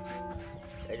ingilele.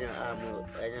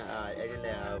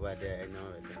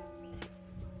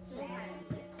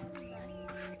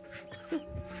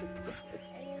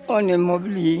 On est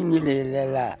mobile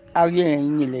là, avion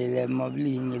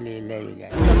mobile là.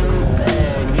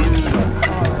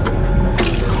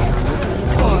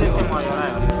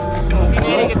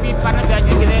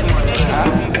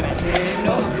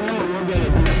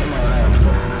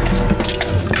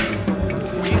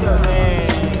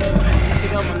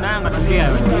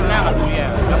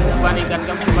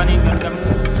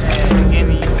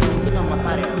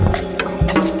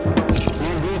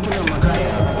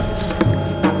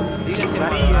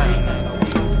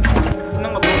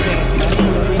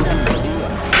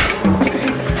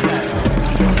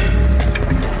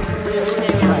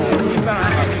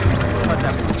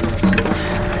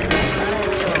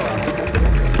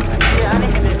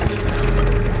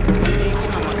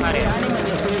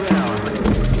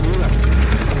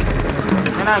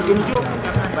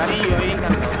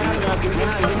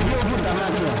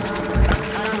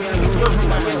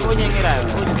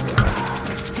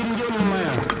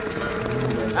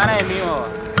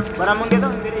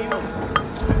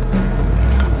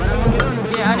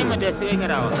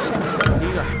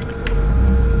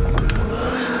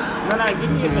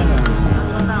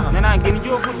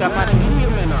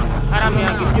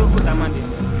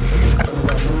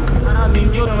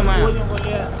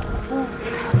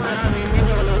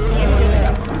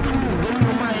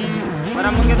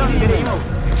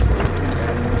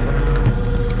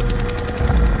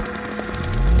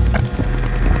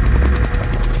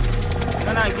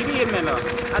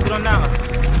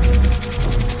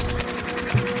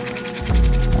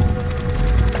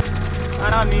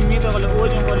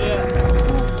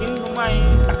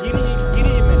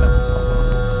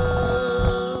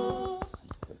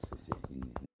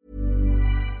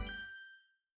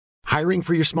 Hiring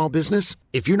for your small business?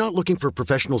 If you're not looking for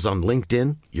professionals on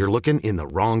LinkedIn, you're looking in the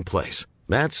wrong place.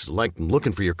 That's like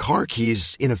looking for your car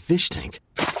keys in a fish tank.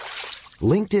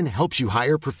 LinkedIn helps you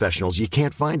hire professionals you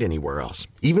can't find anywhere else,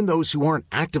 even those who aren't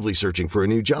actively searching for a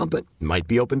new job but might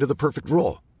be open to the perfect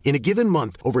role. In a given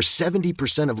month, over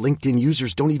 70% of LinkedIn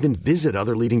users don't even visit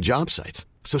other leading job sites.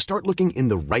 So start looking in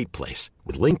the right place.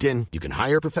 With LinkedIn, you can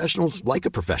hire professionals like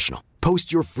a professional.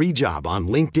 Post your free job on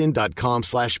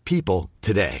linkedin.com/people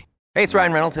today. Hey, it's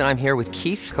Ryan Reynolds, and I'm here with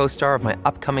Keith, co-star of my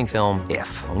upcoming film, If,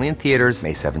 only in theaters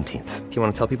May 17th. Do you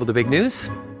want to tell people the big news?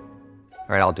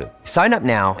 All right, I'll do it. Sign up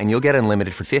now and you'll get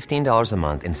unlimited for $15 a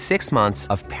month and 6 months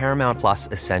of Paramount Plus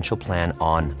Essential Plan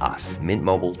on us.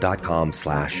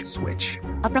 MintMobile.com/switch.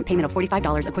 Upfront payment of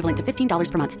 $45 equivalent to $15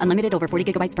 per month. Unlimited over 40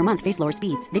 gigabytes per month. Face lower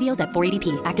speeds. Videos at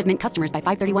 480p. Active Mint customers by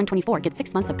 531.24 get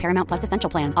 6 months of Paramount Plus Essential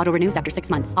Plan. Auto renews after 6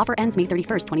 months. Offer ends May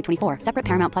 31st, 2024. Separate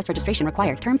Paramount Plus registration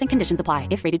required. Terms and conditions apply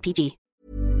if rated PG.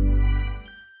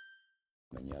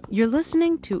 You're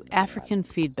listening to African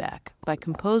Feedback by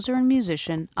composer and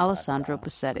musician Alessandro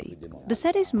Bassetti.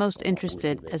 Bassetti's most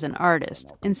interested as an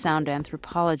artist in sound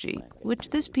anthropology, which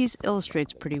this piece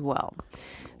illustrates pretty well.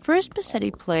 First,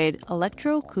 Bassetti played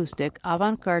electroacoustic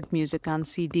avant-garde music on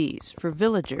CDs for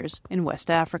villagers in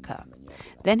West Africa.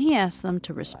 Then he asked them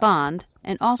to respond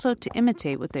and also to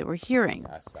imitate what they were hearing.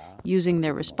 Using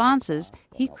their responses,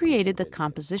 he created the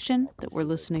composition that we're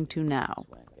listening to now.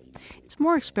 It's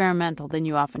more experimental than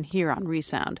you often hear on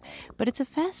Resound, but it's a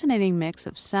fascinating mix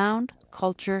of sound,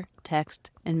 culture, text,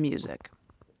 and music.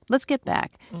 Let's get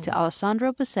back to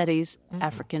Alessandro Bassetti's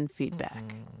African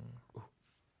Feedback.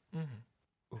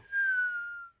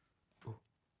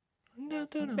 Il dit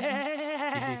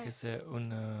que c'est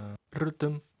un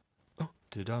rythme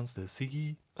de danse de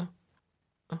Siggy,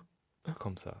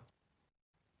 comme ça.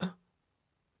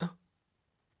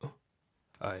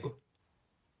 Aïe.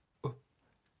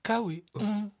 Kawi.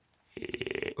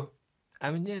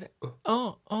 Aminyere.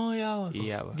 Yawa.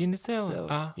 Yawa.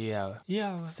 Ginesewa. Yawa.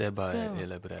 Yawa. Seba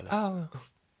elebrela. Awa.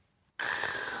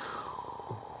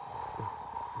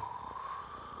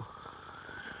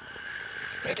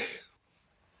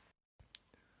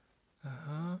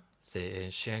 C'est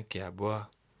un chien qui aboie.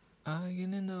 Ah,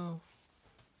 Gineno.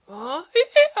 Oh,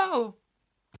 yawa.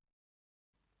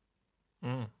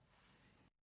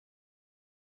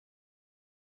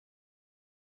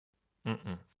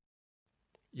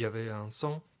 Il y avait un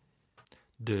son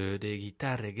de des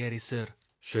guitares guérisseurs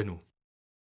chez nous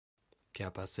qui a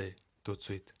passé tout de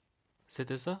suite.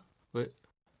 C'était ça? Oui.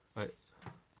 Oui.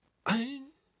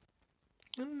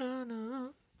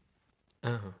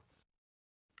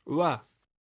 Wa.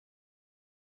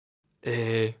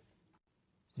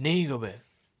 Nigobe.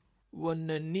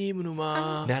 Wanna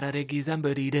nimnuma. Nararegi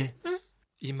zambaride.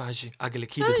 Immagine.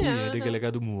 Agleki de buie de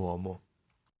gelegado muomo.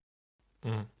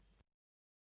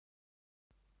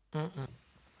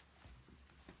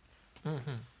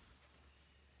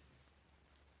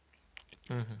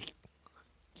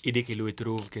 Il dit qu'il lui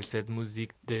trouve que cette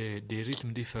musique des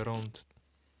rythmes différents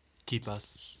qui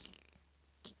passent.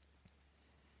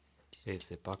 Et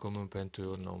c'est pas comme une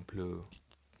peinture non plus.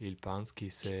 Il pense que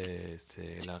c'est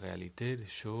la réalité des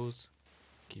choses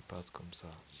qui passent comme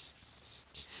ça.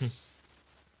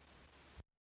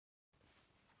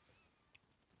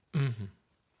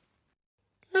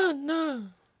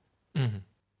 Non.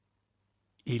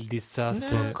 Il dit ça,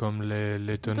 c'est comme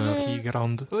les tonneaux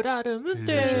grandes, légèrement.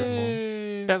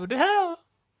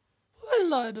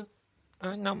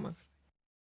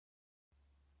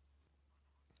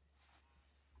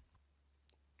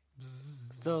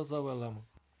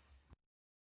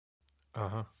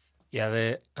 Il y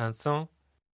avait un son,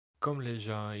 comme les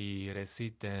gens ils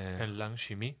récitent une langue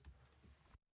chimie.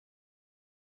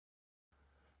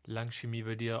 Langue chimie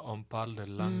veut dire on parle de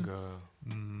langue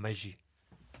magie.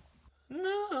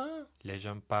 Non. Les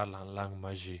gens parlent en langue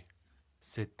magie.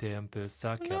 C'était un peu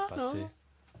ça qui a passé.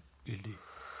 Il dit.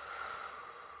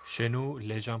 Chez nous,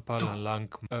 les gens parlent en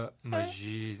langue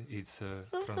magie. Ils se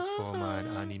transforment en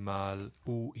un animal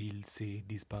ou ils se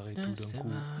disparaissent tout d'un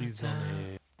coup. Ils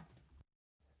ont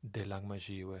des langues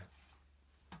magie, ouais.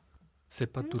 C'est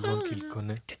pas tout le monde qui le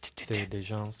connaît. C'est des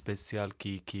gens spéciaux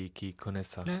qui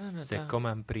connaissent ça. C'est comme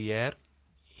une prière.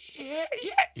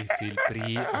 Et s'il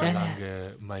prie en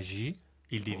langue magie,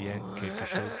 il devient quelque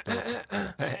chose d'autre.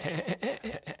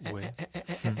 Oui.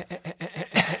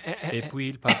 Et puis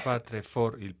il part pas très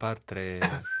fort, il part très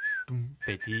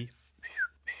petit.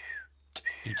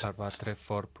 Il part pas très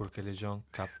fort pour que les gens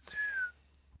captent.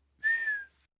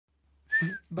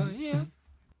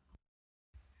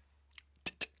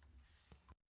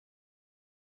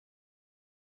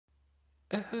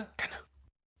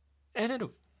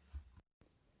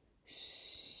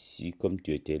 Si, comme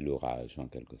tu étais l'orage, en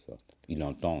quelque sorte, ils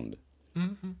l'entendent.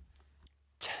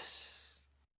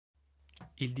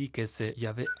 Il dit que il y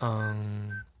avait un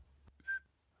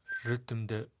rythme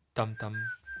de tam-tam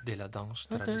de la danse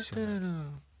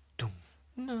traditionnelle.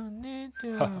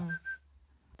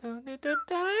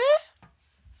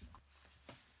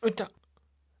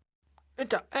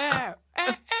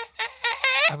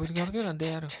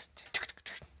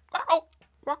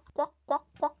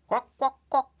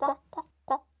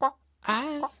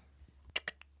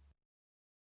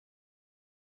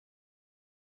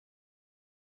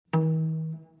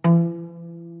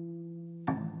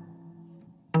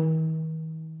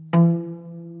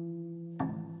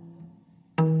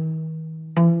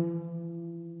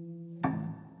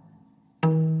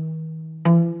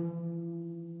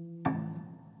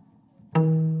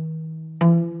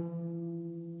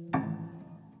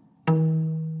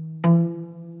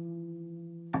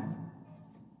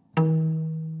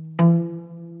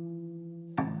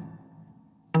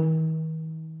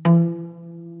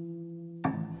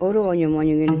 오니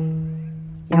뭐니긴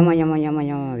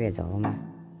야마야마야마야마게서 마.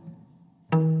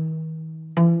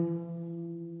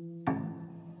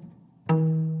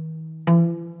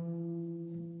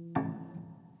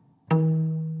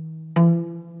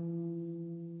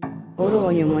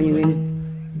 오니 뭐니긴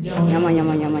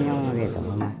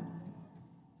야마야마야마야마게서 마.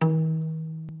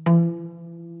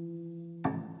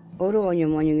 오니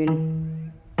뭐니긴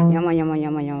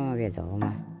야마야마야마야마게서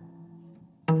마.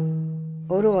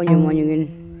 오니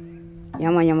뭐니긴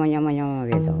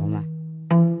야마야마야마야마게서 마.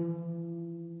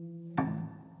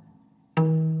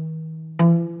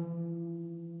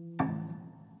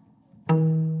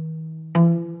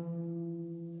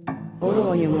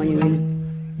 오니 뭐니긴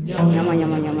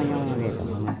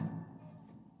야마야마야마야마게서 마.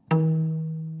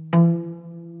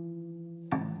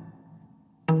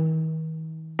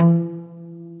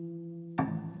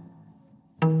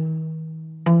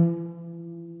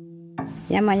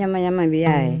 야마야마야마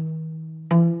미야해.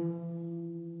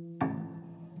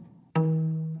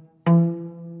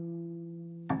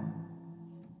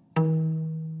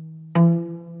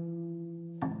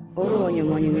 오니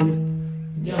뭐니긴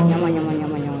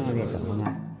야마야마야마야마게서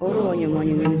마. 오니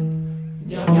뭐니긴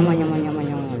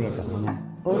야마야마야마야마게서 마.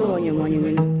 오니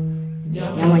뭐니긴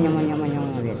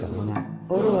야마야마야마야마게서 마.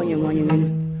 오니 뭐니긴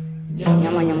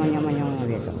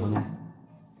야마야마야마야마게서 마.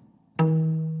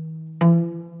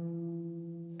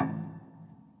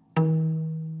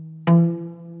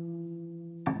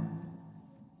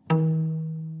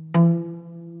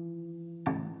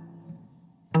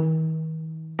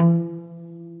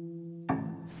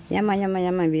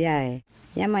 야마야마야마 미야해.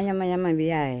 야마야마야마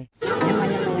미야해.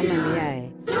 야마야마야마 미야해.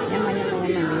 야마야마야마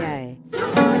미야해.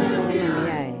 야마야마야마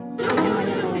미야해.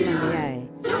 야마야마야마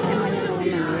미야해. 야마야마야마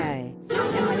미야해.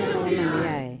 야마야마야마 미야해. 야마야마야마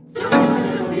미야해.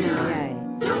 야마야마야마 미야해.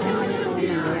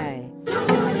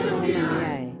 야마야마야마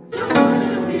미야해.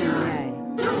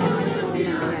 야마야마야마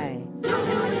미야해.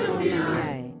 야마야마야마 미야해.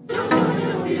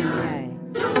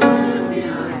 야마야마야마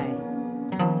미야해.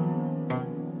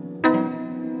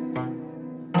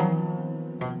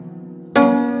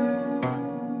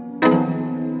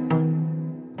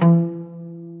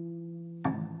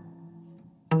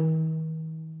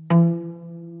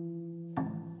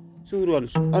 Suruan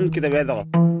on kita beda.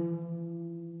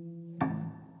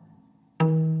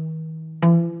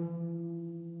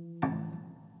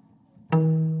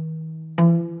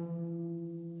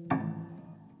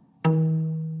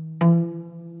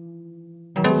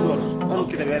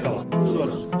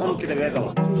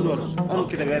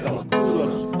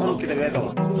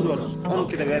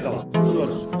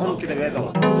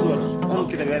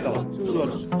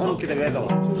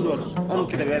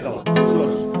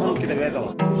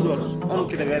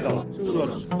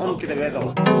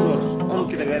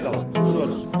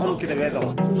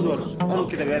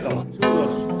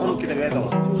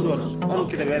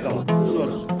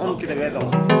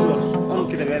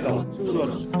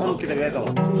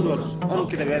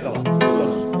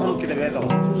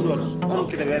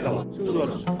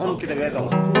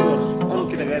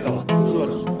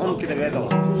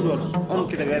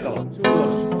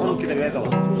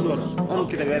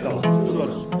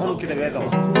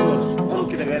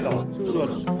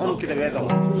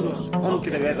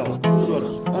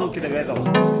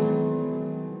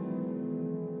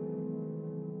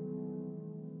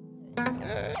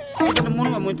 Kita mun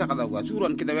nggak mau cakap gua,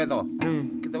 suruhan kita beto.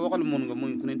 Kita wakal mun nggak mau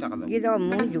kuning cakap. Kita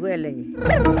mun juga lagi.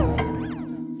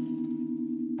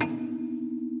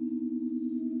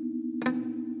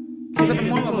 Kita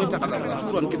mun nggak mau cakap gua,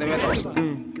 suruhan kita beto.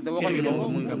 Kita wakal mun nggak mau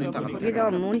kuning cakap. Kita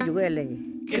mun juga lagi.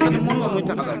 Kita mun nggak mau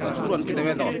cakap gua, suruhan kita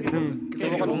beto. Kita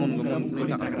wakal mun nggak mau kuning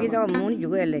cakap. Kita mun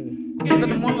juga lagi. Kita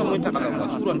mun nggak mau cakap gua,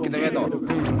 suruhan kita beto.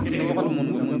 Kita wakal mun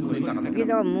nggak mau kuning cakap.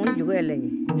 Kita mun juga lagi.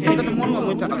 Kita mun nggak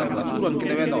mau cakap gua, suruhan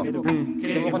kita beto.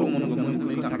 Kita wakal mun nggak mau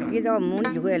kuning cakap. Kita mun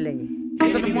juga lagi.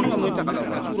 Kita mun nggak mau cakap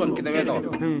gua, suruhan kita beto.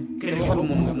 Kita wakal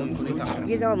mun nggak mau kuning cakap.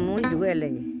 Kita mun juga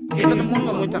lagi. Kita mun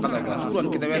nggak mau cakap gua, suruhan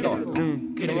kita beto.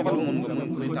 Kita wakal mun nggak mau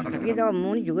kuning cakap. Kita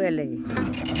mun juga lagi.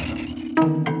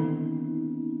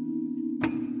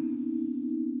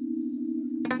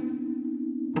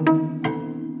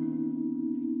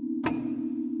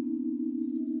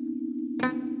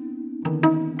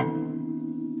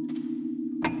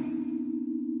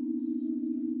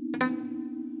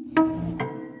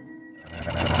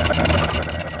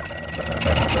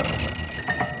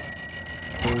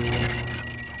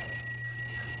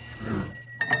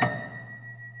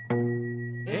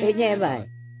 Hebat.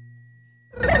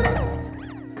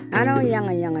 Anu yang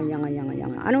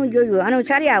anu joyo anu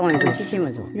cari awon cici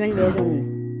maso. Yon bedon.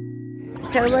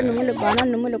 Chawan numul banan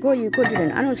numul ko yu ko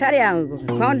din anu saria ko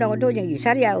kon dong do jeng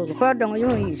saria ko dong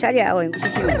yu saria o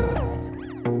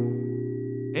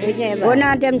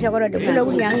gona dem chakora de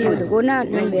bulo yang yu gona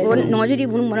no jiri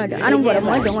bun mona de anu bora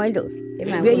mo dong ndo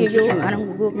be yu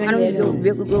anu go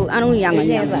anu yang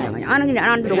anu ni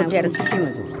anu do ter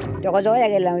to ko zo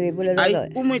ya ke la bulo do ai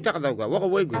umu ta ka wa ko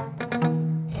woi go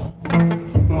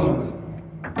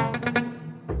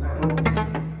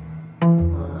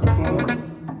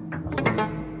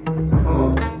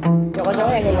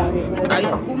ai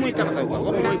umu ta ka wa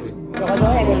ko woi go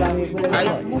ai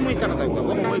umu ta ka wa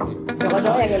ko woi go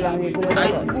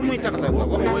ai umu ta ka wa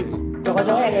ko woi go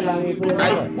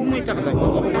ai umu ta ka wa ko woi go ai umu ta ka wa ko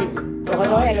woi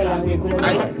go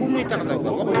ai umu ta ka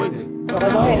wa ko woi go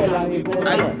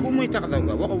ai umu ta ka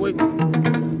wa ko woi go ai umu ta ka wa ko woi go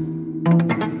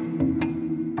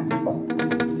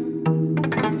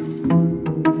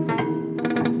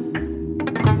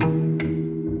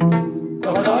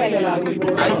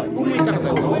ai umu ta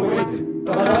ka wa ko woi go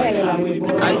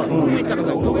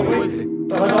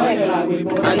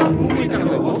ai umu ta ka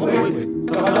wa ko woi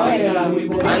go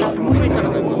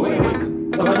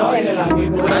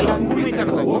ai umu ta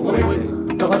ka wa ko woi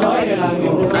go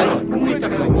ai umu ta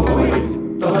ka wa ko woi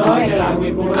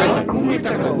go ai umu ta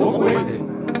ka wa ko woi go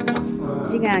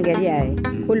jinga ngeri ai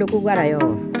kulu ku gara yo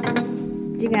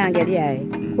jinga ngeri ai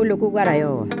kulu ku gara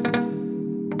yo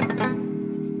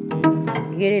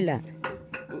gerela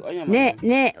ne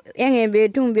enge be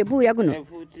tumbe bu yakuno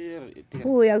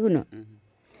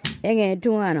enge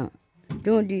tuano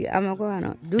tundi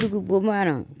amakano durgu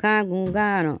bomano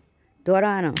kangungano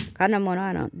dorano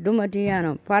kanamonano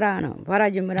dumatiano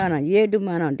parajimrano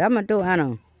yedumano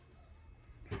damatoano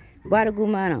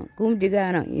bargumano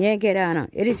kumdigano yekerano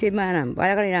erisimano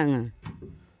bayakaranga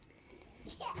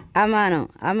amano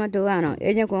amatuano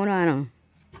enyekonano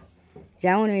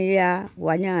Jauni ya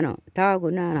wanyano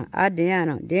tawagunano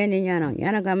adiano deninyano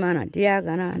yanagamano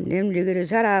diagana nimdigiri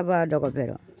saraba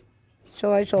dokopero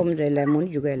soy somze lemon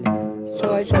jugele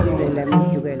soy somze lemon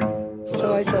jugele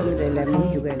soy somze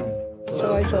lemon jugele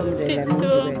soy somze lemon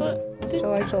jugele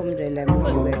soy somze lemon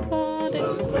jugele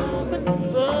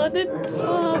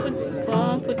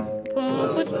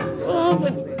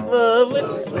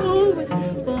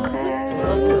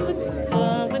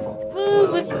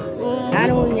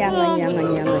anu yang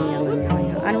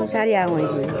anu saria oi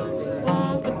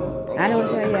anu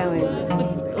saria oi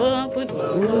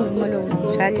guru malu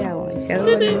saria oi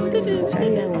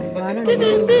saria oi mana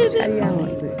saria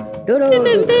oi doro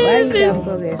bai jam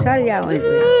ko ge saria oi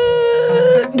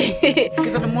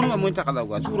kita mun ga mun takala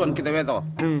gua suron kita beto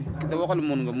kita wakal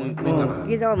mun ga mun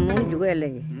kita mun juga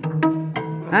lagi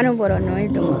anu boro noi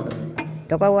dong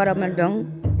toka wara mendong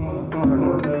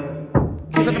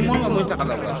kita mun ga mun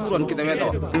takala gua suron kita beto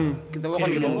kita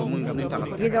wakal mun ga mun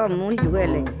takala kita mun juga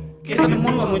lagi kita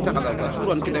mun ga mun takala gua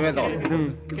suron kita beto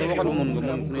kita wakal mun ga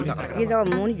mun takala kita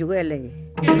mun juga lagi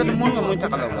kita mun ga mun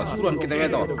takala gua suron kita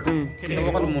beto kita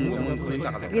wakal mun ga mun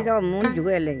takala kita mun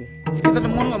juga lagi kita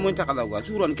mun ga mun takala gua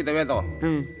suron kita beto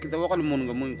kita wakal mun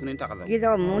ga mun takala kita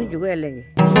mun juga lagi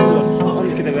on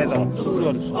kita beto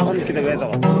on kita beto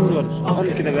on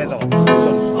kita beto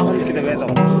on kita beto on kita beto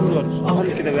on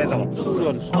kita beto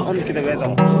on kita beto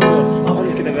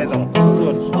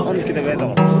on kita beto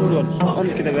on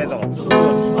kita beto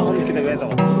on kita beto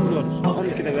on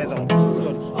kita beto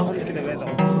on kita beto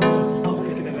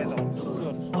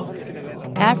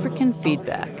African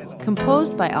Feedback,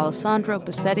 composed by Alessandro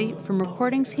Bassetti from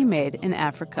recordings he made in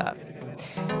Africa.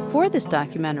 For this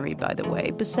documentary, by the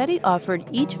way, Bassetti offered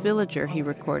each villager he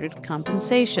recorded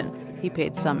compensation. He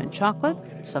paid some in chocolate,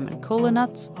 some in cola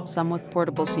nuts, some with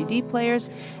portable CD players,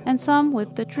 and some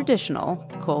with the traditional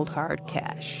cold hard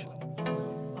cash.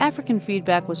 African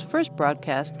Feedback was first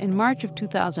broadcast in March of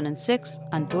 2006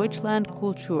 on Deutschland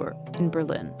Kultur in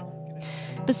Berlin.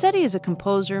 Bassetti is a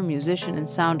composer, musician, and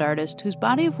sound artist whose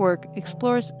body of work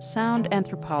explores sound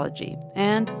anthropology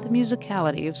and the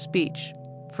musicality of speech.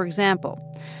 For example,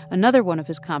 another one of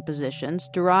his compositions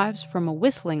derives from a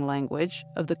whistling language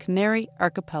of the Canary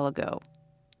Archipelago.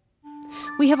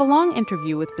 We have a long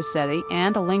interview with Bassetti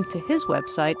and a link to his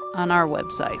website on our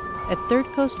website at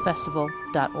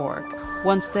thirdcoastfestival.org.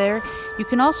 Once there, you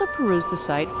can also peruse the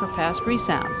site for past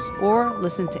resounds or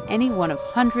listen to any one of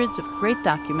hundreds of great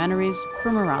documentaries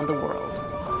from around the world.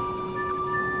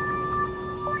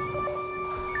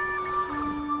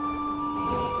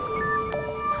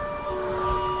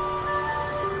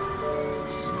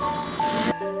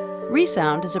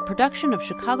 Resound is a production of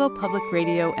Chicago Public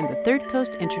Radio and the Third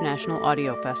Coast International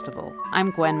Audio Festival.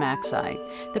 I'm Gwen Maxey.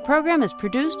 The program is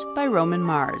produced by Roman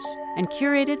Mars and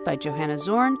curated by Johanna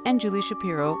Zorn and Julie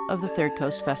Shapiro of the Third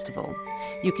Coast Festival.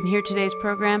 You can hear today's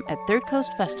program at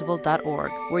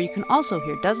thirdcoastfestival.org, where you can also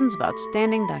hear dozens of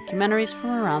outstanding documentaries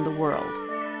from around the world.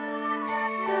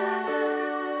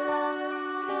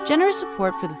 Generous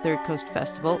support for the Third Coast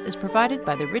Festival is provided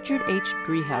by the Richard H.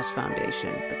 Driehaus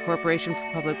Foundation, the Corporation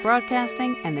for Public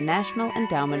Broadcasting, and the National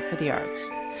Endowment for the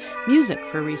Arts. Music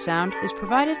for Resound is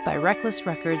provided by Reckless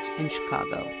Records in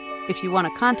Chicago. If you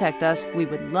want to contact us, we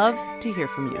would love to hear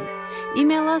from you.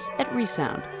 Email us at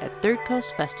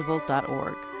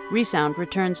resound@thirdcoastfestival.org. Resound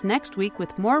returns next week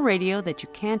with more radio that you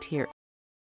can't hear.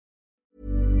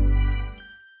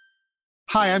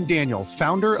 Hi, I'm Daniel,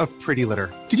 founder of Pretty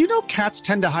Litter. Did you know cats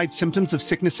tend to hide symptoms of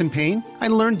sickness and pain? I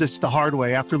learned this the hard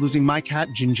way after losing my cat,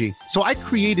 Gingy. So I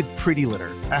created Pretty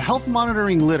Litter, a health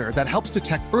monitoring litter that helps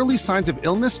detect early signs of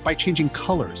illness by changing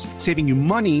colors, saving you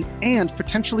money and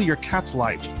potentially your cat's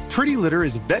life. Pretty Litter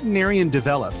is veterinarian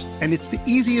developed, and it's the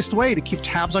easiest way to keep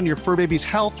tabs on your fur baby's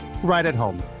health right at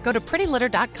home. Go to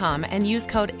prettylitter.com and use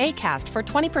code ACAST for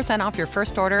 20% off your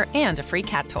first order and a free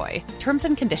cat toy. Terms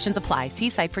and conditions apply. See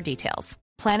site for details.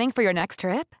 Planning for your next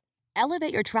trip?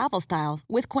 Elevate your travel style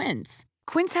with Quince.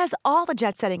 Quince has all the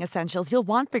jet-setting essentials you'll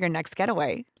want for your next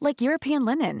getaway, like European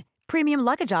linen, premium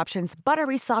luggage options,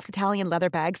 buttery soft Italian leather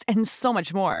bags, and so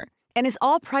much more. And is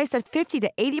all priced at 50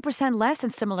 to 80% less than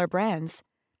similar brands.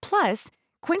 Plus,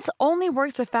 Quince only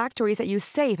works with factories that use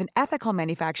safe and ethical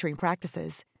manufacturing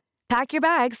practices. Pack your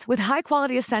bags with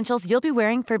high-quality essentials you'll be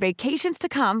wearing for vacations to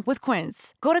come with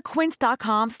Quince. Go to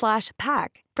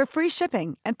quince.com/pack for free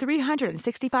shipping and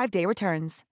 365-day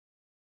returns.